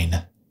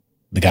line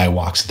the guy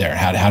walks there?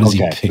 How does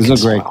he pick This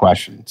is a great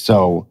question.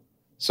 So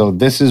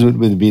this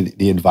would be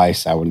the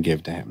advice I would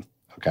give to him.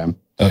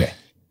 Okay.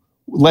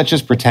 Let's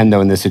just pretend, though,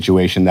 in this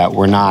situation that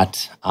we're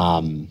not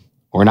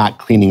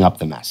cleaning up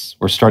the mess.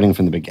 We're starting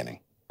from the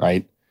beginning,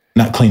 right?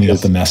 Not cleaning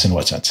up the mess in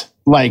what sense?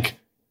 Like,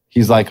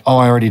 he's like, oh,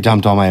 I already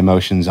dumped all my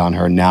emotions on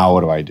her. Now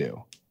what do I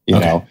do? You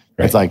know?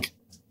 Right. It's like,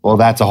 well,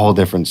 that's a whole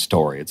different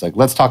story. It's like,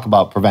 let's talk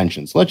about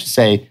prevention. So let's just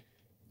say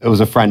it was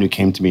a friend who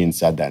came to me and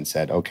said,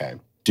 okay,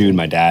 dude,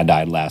 my dad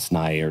died last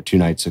night or 2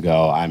 nights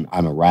ago.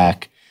 I'm a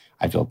wreck.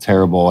 I feel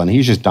terrible. And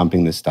he's just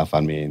dumping this stuff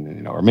on me.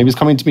 And, or maybe he's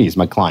coming to me. He's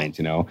my client,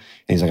 and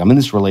he's like, I'm in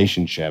this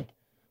relationship.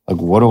 Like,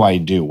 what do I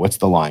do? What's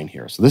the line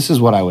here? So this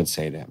is what I would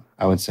say to him.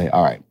 I would say,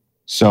 all right,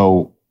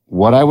 so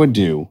what I would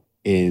do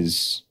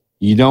is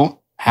you don't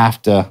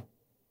have to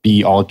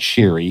be all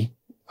cheery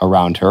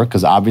around her,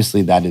 because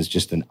obviously that is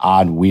just an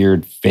odd,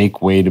 weird,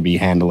 fake way to be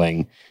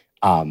handling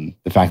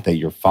the fact that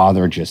your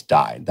father just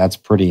died. That's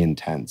pretty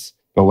intense.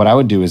 But what I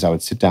would do is I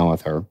would sit down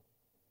with her.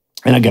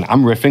 And again,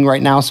 I'm riffing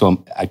right now,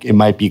 so it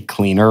might be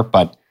cleaner,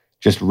 but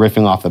just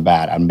riffing off the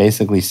bat, I'm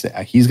basically,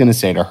 he's going to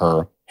say to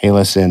her, hey,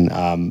 listen,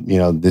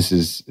 this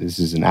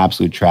is an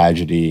absolute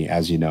tragedy.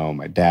 As you know,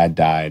 my dad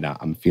died.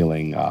 I'm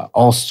feeling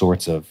all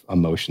sorts of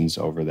emotions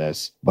over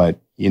this. But,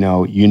 you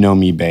know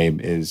me, babe,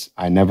 is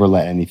I never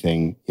let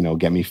anything,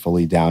 get me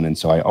fully down. And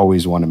so I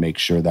always want to make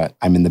sure that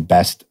I'm in the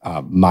best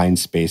mind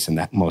space and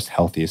that most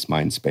healthiest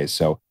mind space.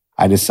 So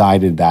I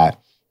decided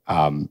that,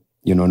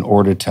 in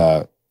order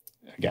to,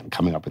 again,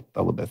 coming up with a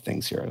little bit of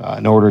things here.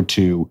 In order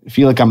to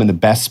feel like I'm in the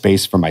best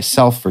space for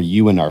myself, for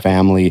you and our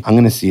family, I'm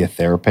going to see a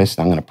therapist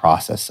and I'm going to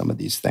process some of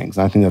these things.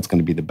 And I think that's going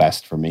to be the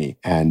best for me.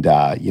 And,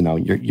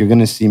 you're going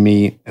to see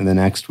me in the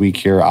next week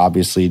here,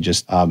 obviously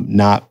just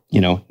not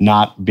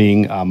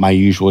being my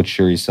usual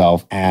cheery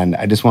self. And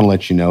I just want to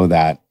let you know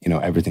that,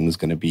 everything is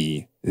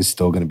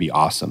still going to be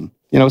awesome.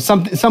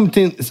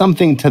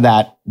 Something to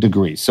that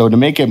degree. So to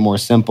make it more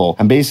simple,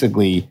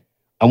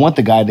 I want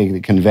the guy to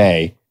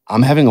convey,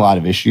 I'm having a lot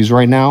of issues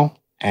right now,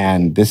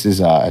 and this is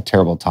a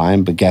terrible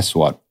time, but guess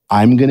what?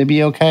 I'm going to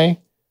be okay.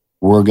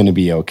 We're going to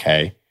be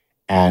okay.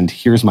 And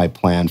here's my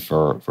plan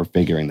for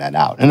figuring that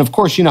out. And of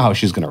course, you know how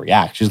she's going to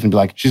react. She's going to be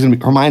like,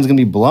 her mind's going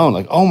to be blown.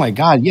 Like, oh my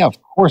God, yeah, of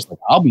course. Like,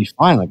 I'll be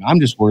fine. Like, I'm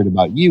just worried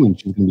about you. And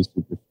she's going to be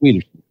super sweet.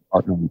 Or she's going to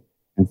partner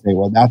and say,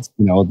 well, that's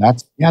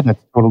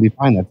totally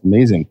fine. That's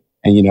amazing.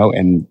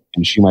 And,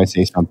 and she might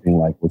say something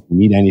like, if you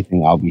need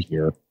anything, I'll be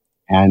here.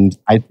 And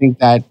I think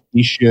that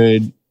he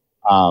should,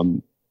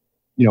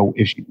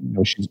 if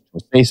she'll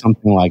say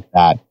something like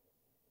that,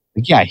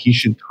 like, yeah, he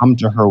should come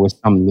to her with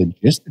some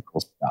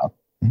logistical stuff.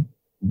 Mm-hmm.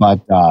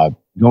 But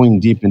going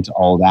deep into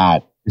all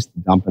that, just to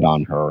dump it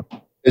on her,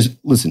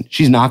 listen,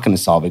 she's not going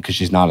to solve it because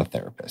she's not a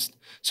therapist.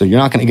 So you're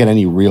not going to get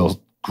any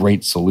real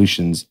great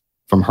solutions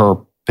from her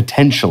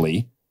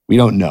potentially. We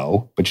don't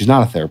know, but she's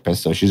not a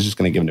therapist, so she's just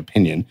going to give an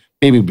opinion.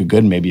 Maybe it'll be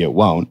good, maybe it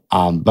won't.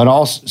 But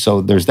also,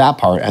 so there's that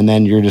part, and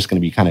then you're just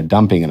going to be kind of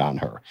dumping it on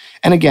her.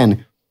 And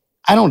again,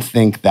 I don't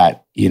think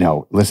that,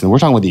 listen, we're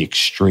talking about the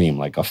extreme,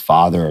 like a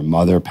father or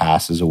mother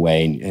passes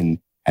away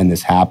and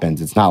this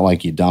happens. It's not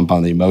like you dump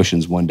on the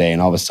emotions one day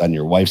and all of a sudden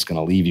your wife's going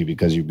to leave you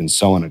because you've been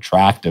so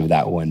unattractive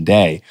that one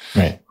day.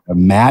 Right.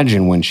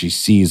 Imagine when she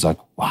sees like,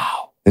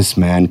 wow, this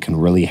man can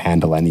really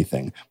handle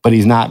anything, but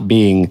he's not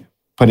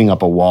putting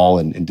up a wall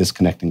and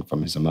disconnecting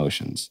from his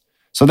emotions.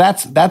 So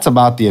that's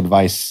about the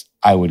advice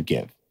I would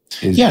give.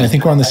 And I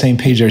think we're on the same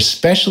page there,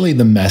 especially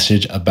the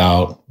message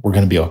about we're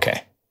going to be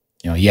okay.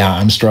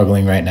 I'm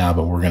struggling right now,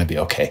 but we're going to be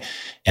okay,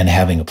 and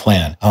having a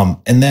plan.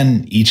 And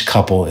then each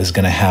couple is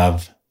going to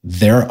have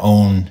their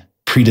own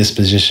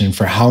predisposition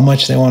for how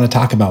much they want to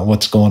talk about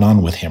what's going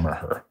on with him or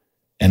her.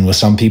 And with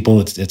some people,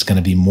 it's going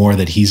to be more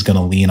that he's going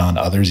to lean on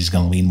others. He's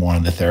going to lean more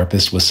on the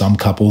therapist. With some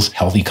couples,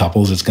 healthy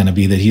couples, it's going to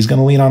be that he's going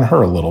to lean on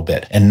her a little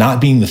bit and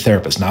not being the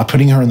therapist, not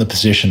putting her in the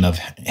position of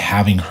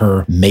having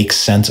her make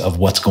sense of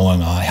what's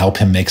going on, help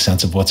him make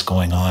sense of what's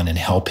going on, and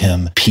help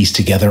him piece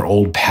together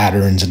old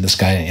patterns and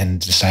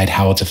decide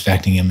how it's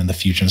affecting him in the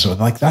future. And so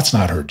that's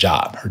not her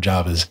job. Her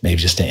job is maybe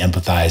just to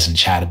empathize and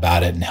chat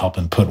about it and help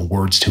him put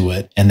words to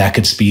it. And that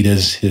could speed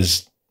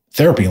his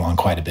therapy along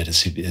quite a bit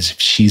as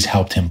if she's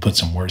helped him put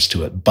some words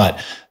to it.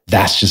 But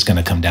that's just going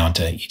to come down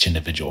to each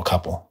individual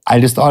couple. I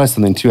just thought of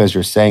something too as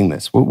you're saying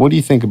this. What do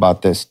you think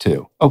about this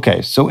too?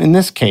 Okay, so in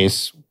this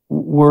case,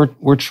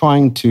 we're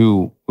trying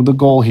to, the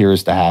goal here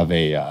is to have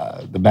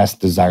the best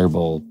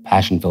desirable,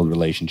 passion-filled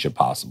relationship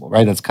possible,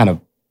 right? That's kind of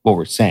what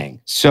we're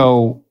saying.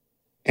 So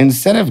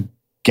instead of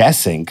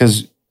guessing,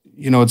 because,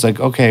 it's like,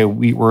 okay,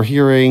 we're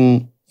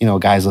hearing,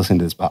 guys listening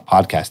to this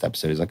podcast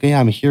episode, he's like, yeah,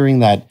 I'm hearing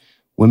that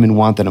women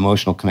want that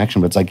emotional connection,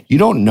 but it's like, you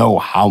don't know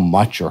how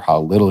much or how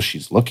little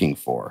she's looking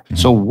for. Mm-hmm.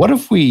 So what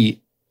if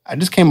I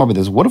just came up with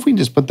this, what if we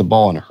just put the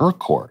ball in her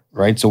court,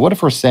 right? So what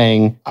if we're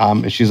saying,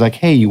 she's like,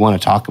 hey, you want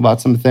to talk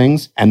about some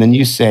things? And then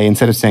you say,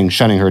 instead of saying,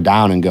 shutting her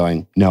down and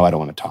going, no, I don't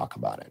want to talk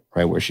about it,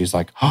 right? Where she's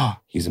like, oh,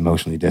 he's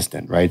emotionally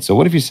distant, right? So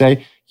what if you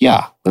say,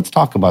 yeah, let's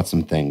talk about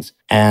some things.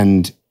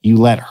 And you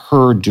let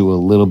her do a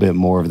little bit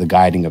more of the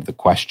guiding of the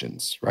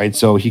questions, right?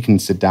 So he can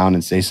sit down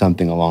and say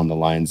something along the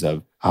lines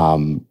of,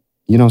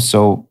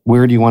 so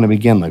where do you want to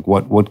begin? Like,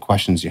 what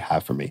questions do you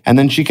have for me? And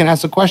then she can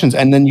ask the questions,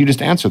 and then you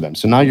just answer them.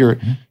 So now you're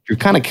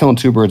kind of killing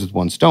two birds with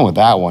one stone. With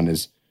that one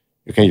is,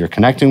 okay, you're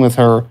connecting with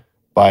her,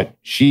 but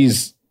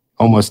she's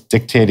almost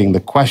dictating the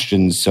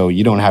questions, so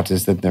you don't have to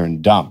sit there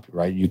and dump,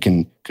 right? You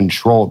can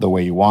control it the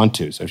way you want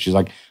to. So if she's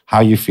like, how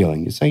are you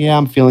feeling? You say, yeah,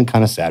 I'm feeling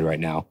kind of sad right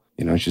now.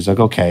 She's like,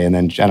 okay. And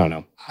then, I don't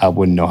know, I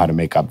wouldn't know how to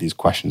make up these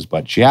questions,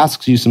 but she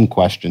asks you some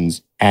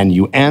questions, and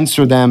you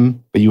answer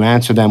them, but you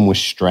answer them with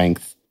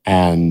strength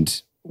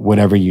and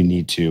whatever you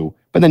need to,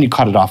 but then you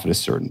cut it off at a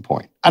certain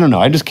point. I don't know.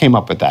 I just came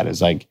up with that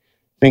as like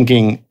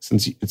thinking,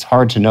 since it's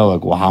hard to know,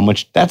 like, well, how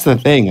much, that's the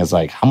thing is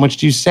like, how much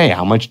do you say?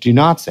 How much do you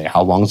not say?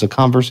 How long is a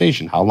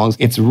conversation?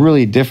 It's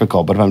really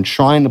difficult. But if I'm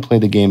trying to play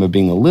the game of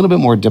being a little bit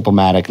more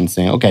diplomatic and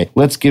saying, okay,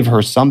 let's give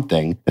her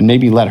something, then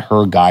maybe let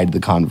her guide the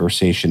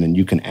conversation and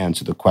you can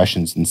answer the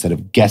questions instead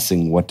of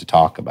guessing what to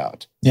talk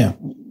about. Yeah.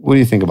 What do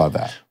you think about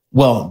that?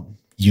 Well,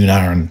 you and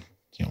I are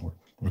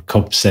we're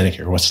copacetic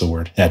here. What's the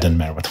word? That doesn't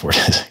matter what the word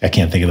is. I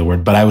can't think of the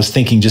word. But I was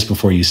thinking just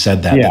before you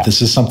said that, that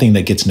this is something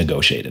that gets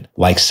negotiated.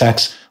 Like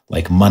sex,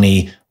 like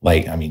money,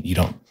 you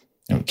don't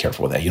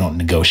careful with that. You don't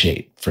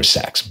negotiate for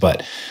sex.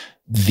 But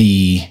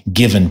the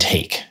give and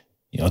take,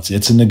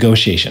 it's a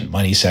negotiation.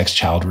 Money, sex,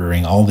 child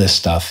rearing, all this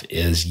stuff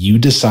is you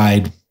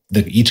decide,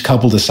 each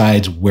couple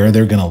decides where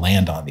they're going to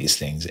land on these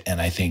things.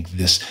 And I think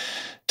this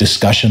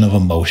discussion of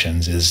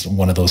emotions is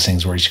one of those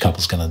things where each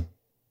couple's going to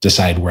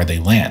decide where they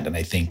land. And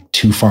I think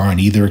too far on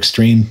either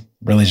extreme,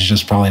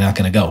 relationship's probably not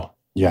going to go.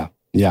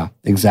 Yeah,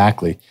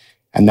 exactly.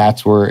 And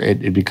that's where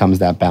it becomes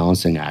that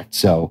balancing act.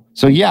 So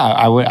yeah,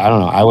 I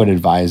would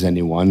advise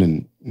anyone,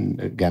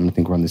 and again, I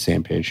think we're on the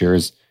same page here,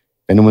 is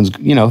if anyone's,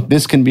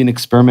 this can be an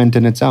experiment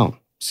in its own.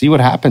 See what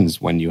happens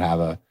when you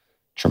have a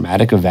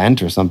traumatic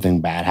event or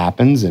something bad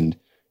happens and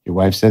your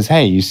wife says,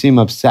 hey, you seem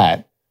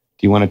upset.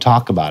 Do you want to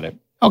talk about it?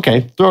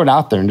 Okay, throw it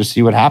out there and just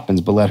see what happens,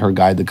 but let her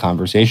guide the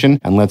conversation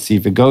and let's see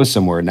if it goes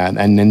somewhere.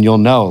 And then you'll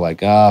know,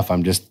 like, if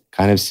I'm just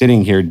kind of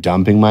sitting here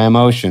dumping my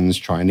emotions,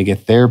 trying to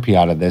get therapy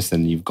out of this,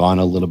 then you've gone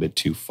a little bit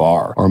too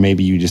far. Or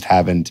maybe you just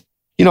haven't.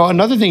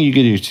 Another thing you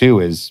could do too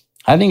is,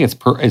 I think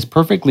it's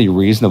perfectly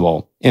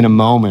reasonable in a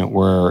moment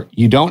where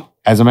you don't,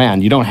 as a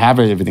man, you don't have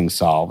everything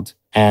solved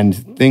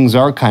and things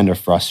are kind of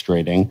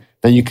frustrating,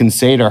 that you can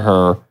say to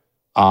her,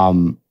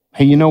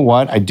 hey, you know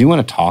what? I do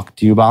want to talk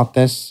to you about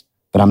this,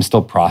 but I'm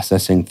still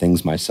processing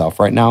things myself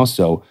right now.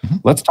 So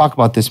let's talk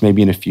about this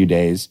maybe in a few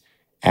days.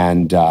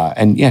 And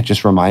yeah,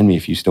 just remind me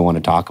if you still want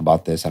to talk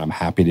about this, and I'm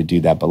happy to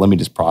do that. But let me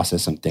just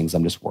process some things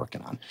I'm just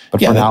working on.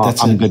 But for now,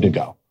 I'm good to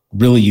go.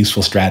 Really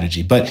useful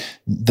strategy. But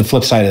the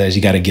flip side of that is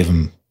you got to give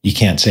them, you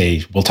can't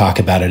say, we'll talk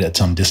about it at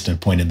some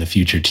distant point in the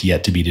future to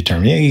yet to be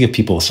determined. You give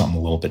people something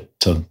a little bit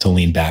to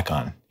lean back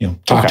on.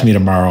 Talk to me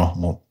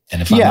tomorrow.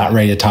 And if I'm not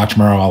ready to talk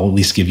tomorrow, I'll at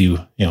least give you,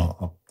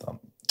 I'll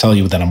tell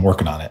you that I'm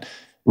working on it.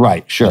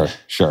 Right. Sure.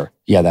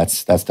 Yeah,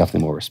 that's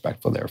definitely more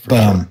respectful there for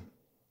sure.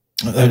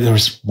 There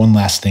was one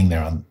last thing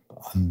there on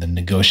the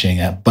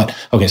negotiating. But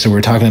okay, so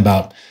we're talking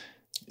about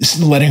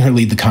letting her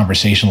lead the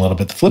conversation a little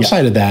bit. The flip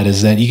side of that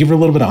is that you give her a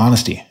little bit of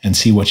honesty and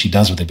see what she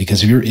does with it.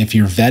 Because if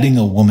you're vetting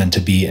a woman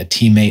to be a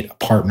teammate, a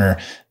partner,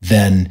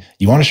 then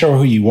you want to show her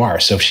who you are.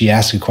 So if she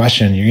asks a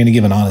question, you're going to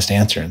give an honest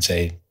answer and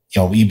say,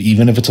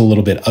 even if it's a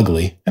little bit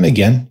ugly, and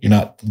again, you're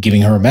not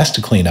giving her a mess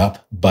to clean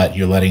up, but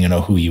you're letting her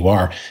know who you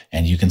are,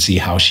 and you can see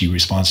how she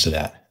responds to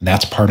that. And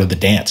that's part of the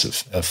dance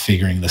of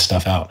figuring this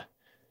stuff out.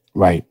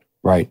 Right.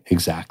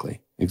 Exactly.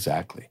 This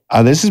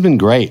has been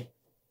great.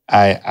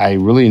 I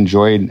really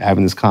enjoyed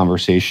having this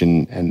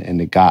conversation,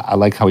 and I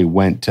like how we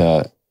went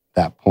to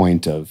that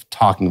point of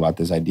talking about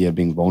this idea of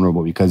being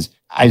vulnerable, because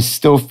I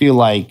still feel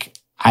like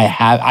I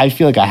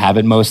have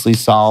it mostly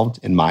solved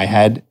in my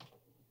head,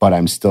 but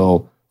I'm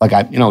still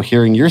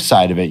hearing your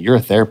side of it. You're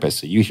a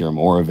therapist, so you hear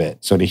more of it.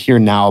 So to hear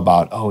now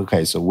about,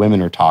 so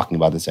women are talking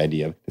about this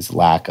idea of this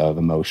lack of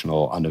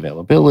emotional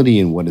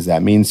unavailability, and what does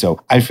that mean? So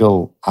I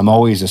feel I'm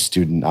always a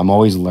student. I'm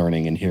always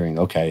learning and hearing,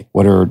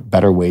 what are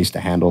better ways to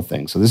handle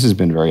things? So this has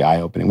been very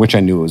eye-opening, which I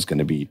knew it was going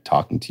to be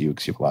talking to you,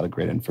 because you have a lot of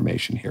great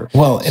information here.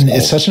 Well, and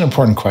it's such an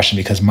important question,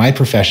 because my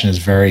profession is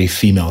very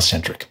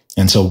female-centric.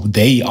 And so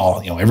they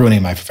all, everybody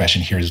in my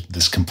profession hears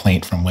this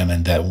complaint from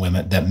women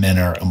that men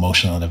are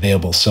emotional and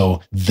unavailable.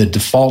 So the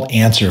default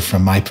answer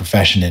from my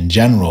profession in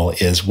general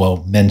is, well,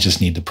 men just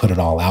need to put it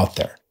all out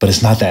there. But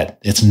it's not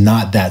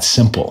that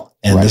simple.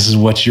 And This is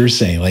what you're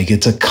saying.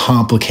 It's a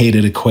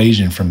complicated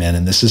equation for men.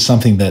 And this is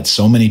something that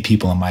so many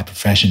people in my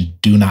profession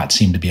do not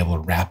seem to be able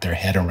to wrap their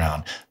head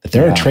around, that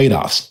there are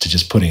trade-offs to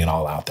just putting it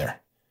all out there.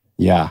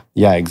 Yeah,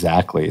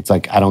 exactly. It's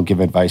like, I don't give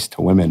advice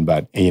to women,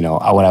 but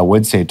what I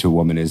would say to a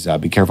woman is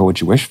be careful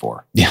what you wish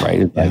for,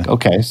 right? It's like,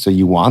 okay, so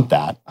you want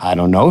that. I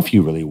don't know if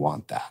you really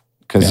want that,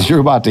 because you're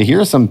about to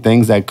hear some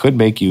things that could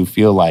make you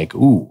feel like,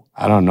 ooh,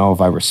 I don't know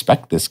if I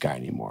respect this guy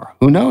anymore.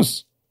 Who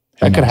knows?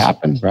 That could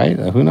happen, right?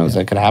 Who knows?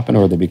 That could happen,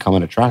 or they become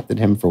unattracted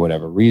to him for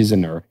whatever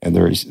reason, and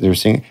they're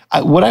seeing.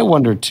 What I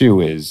wonder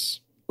too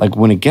is,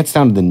 when it gets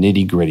down to the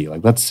nitty gritty,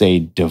 let's say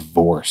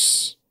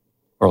divorce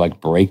or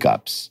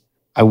breakups.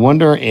 I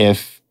wonder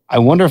if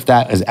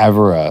that is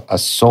ever a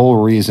sole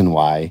reason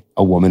why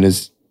a woman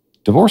has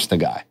divorced a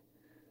guy,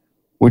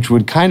 which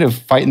would kind of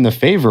fight in the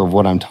favor of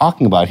what I'm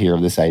talking about here,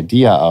 of this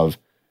idea of,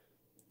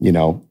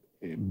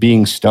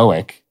 being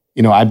stoic.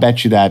 I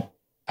bet you that,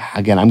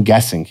 again, I'm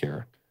guessing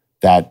here,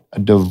 that a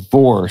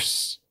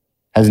divorce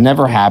has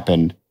never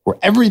happened where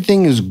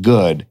everything is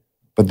good,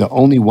 but the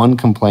only one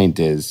complaint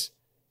is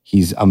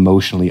he's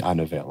emotionally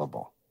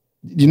unavailable.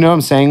 You know what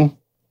I'm saying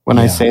when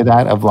I say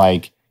that, of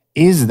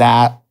is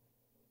that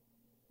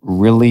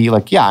really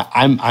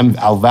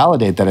I'll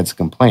validate that it's a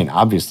complaint.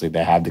 Obviously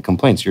they had the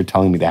complaints. You're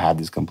telling me they had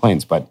these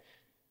complaints, but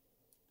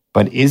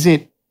is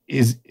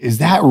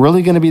that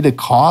really going to be the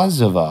cause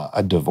of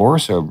a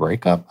divorce or a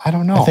breakup? I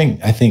don't know.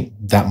 I think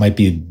that might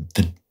be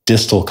the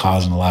distal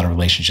cause in a lot of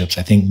relationships.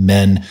 I think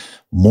men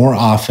more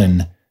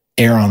often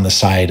err on the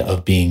side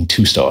of being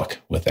too stoic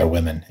with their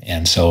women.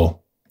 And so,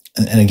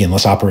 and again,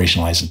 let's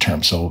operationalize the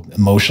term. So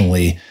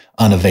emotionally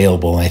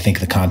unavailable, and I think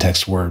the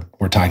context we're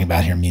talking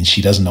about here means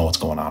she doesn't know what's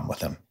going on with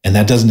him. And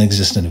that doesn't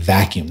exist in a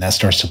vacuum. That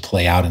starts to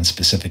play out in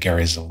specific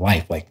areas of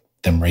life, like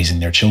them raising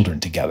their children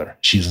together.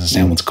 She doesn't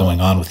understand what's going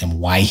on with him,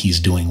 why he's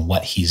doing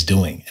what he's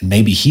doing. And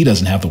maybe he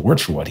doesn't have the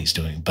words for what he's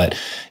doing, but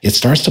it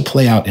starts to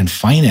play out in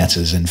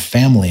finances and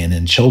family and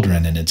in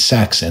children and in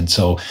sex. And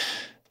so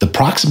the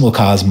proximal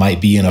cause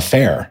might be an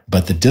affair,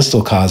 but the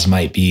distal cause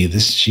might be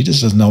this: she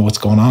just doesn't know what's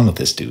going on with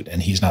this dude,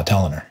 and he's not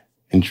telling her.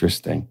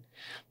 Interesting.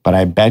 But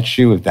I bet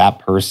you if that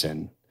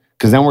person,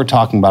 because then we're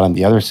talking about on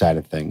the other side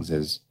of things,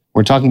 is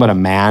we're talking about a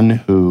man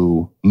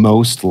who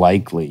most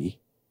likely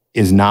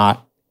is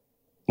not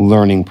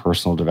learning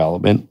personal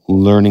development,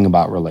 learning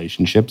about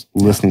relationships,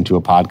 listening to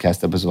a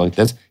podcast episode like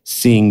this,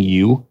 seeing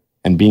you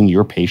and being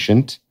your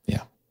patient.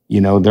 Yeah.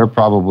 They're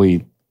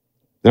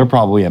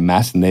probably a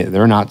mess, and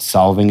they're not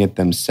solving it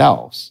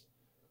themselves.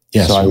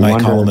 Yes, so we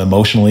might call him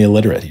emotionally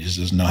illiterate. He just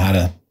doesn't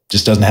know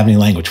just doesn't have any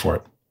language for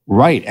it.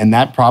 Right. And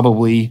that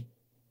probably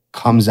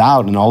comes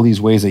out in all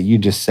these ways that you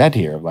just said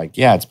here.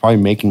 It's probably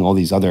making all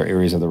these other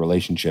areas of the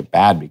relationship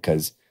bad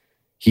because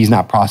he's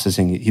not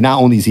processing it.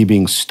 Not only is he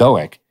being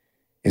stoic,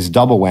 it's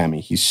double whammy.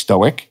 He's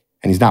stoic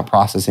and he's not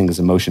processing his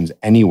emotions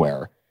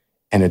anywhere.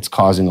 And it's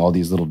causing all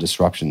these little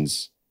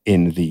disruptions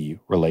in the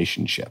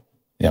relationship.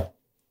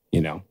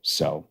 Yeah.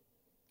 So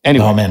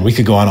anyway. Oh man, we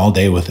could go on all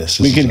day with this.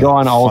 We could go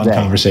on all day.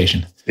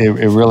 Conversation. It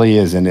really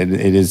is. And it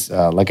is,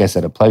 like I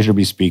said, a pleasure to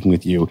be speaking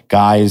with you.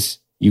 Guys,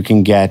 you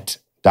can get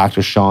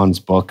Dr. Sean's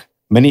book,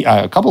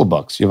 a couple of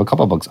books. You have a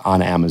couple of books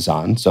on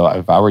Amazon. So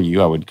if I were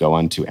you, I would go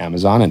onto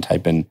Amazon and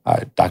type in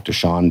Dr.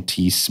 Sean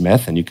T.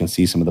 Smith, and you can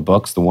see some of the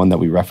books. The one that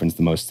we referenced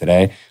the most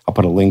today, I'll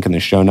put a link in the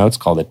show notes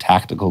called A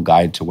Tactical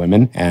Guide to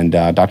Women. And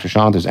Dr.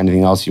 Sean, if there's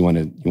anything else you want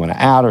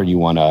to add or you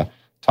want to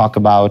talk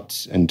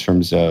about in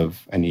terms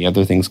of any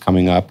other things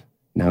coming up,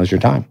 now's your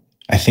time.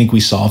 I think we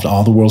solved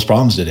all the world's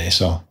problems today.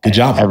 So good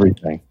job.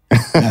 Everything.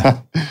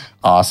 Yeah.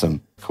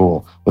 Awesome.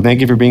 Cool. Well,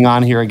 thank you for being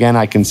on here again.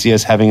 I can see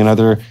us having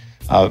another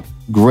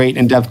great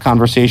in-depth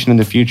conversation in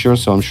the future.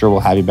 So I'm sure we'll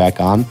have you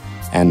back on.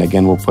 And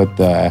again, we'll put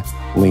the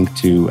link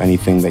to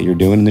anything that you're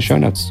doing in the show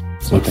notes.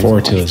 So look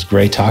forward to it. It's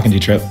great talking to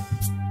you, Trip.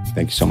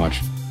 Thank you so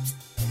much.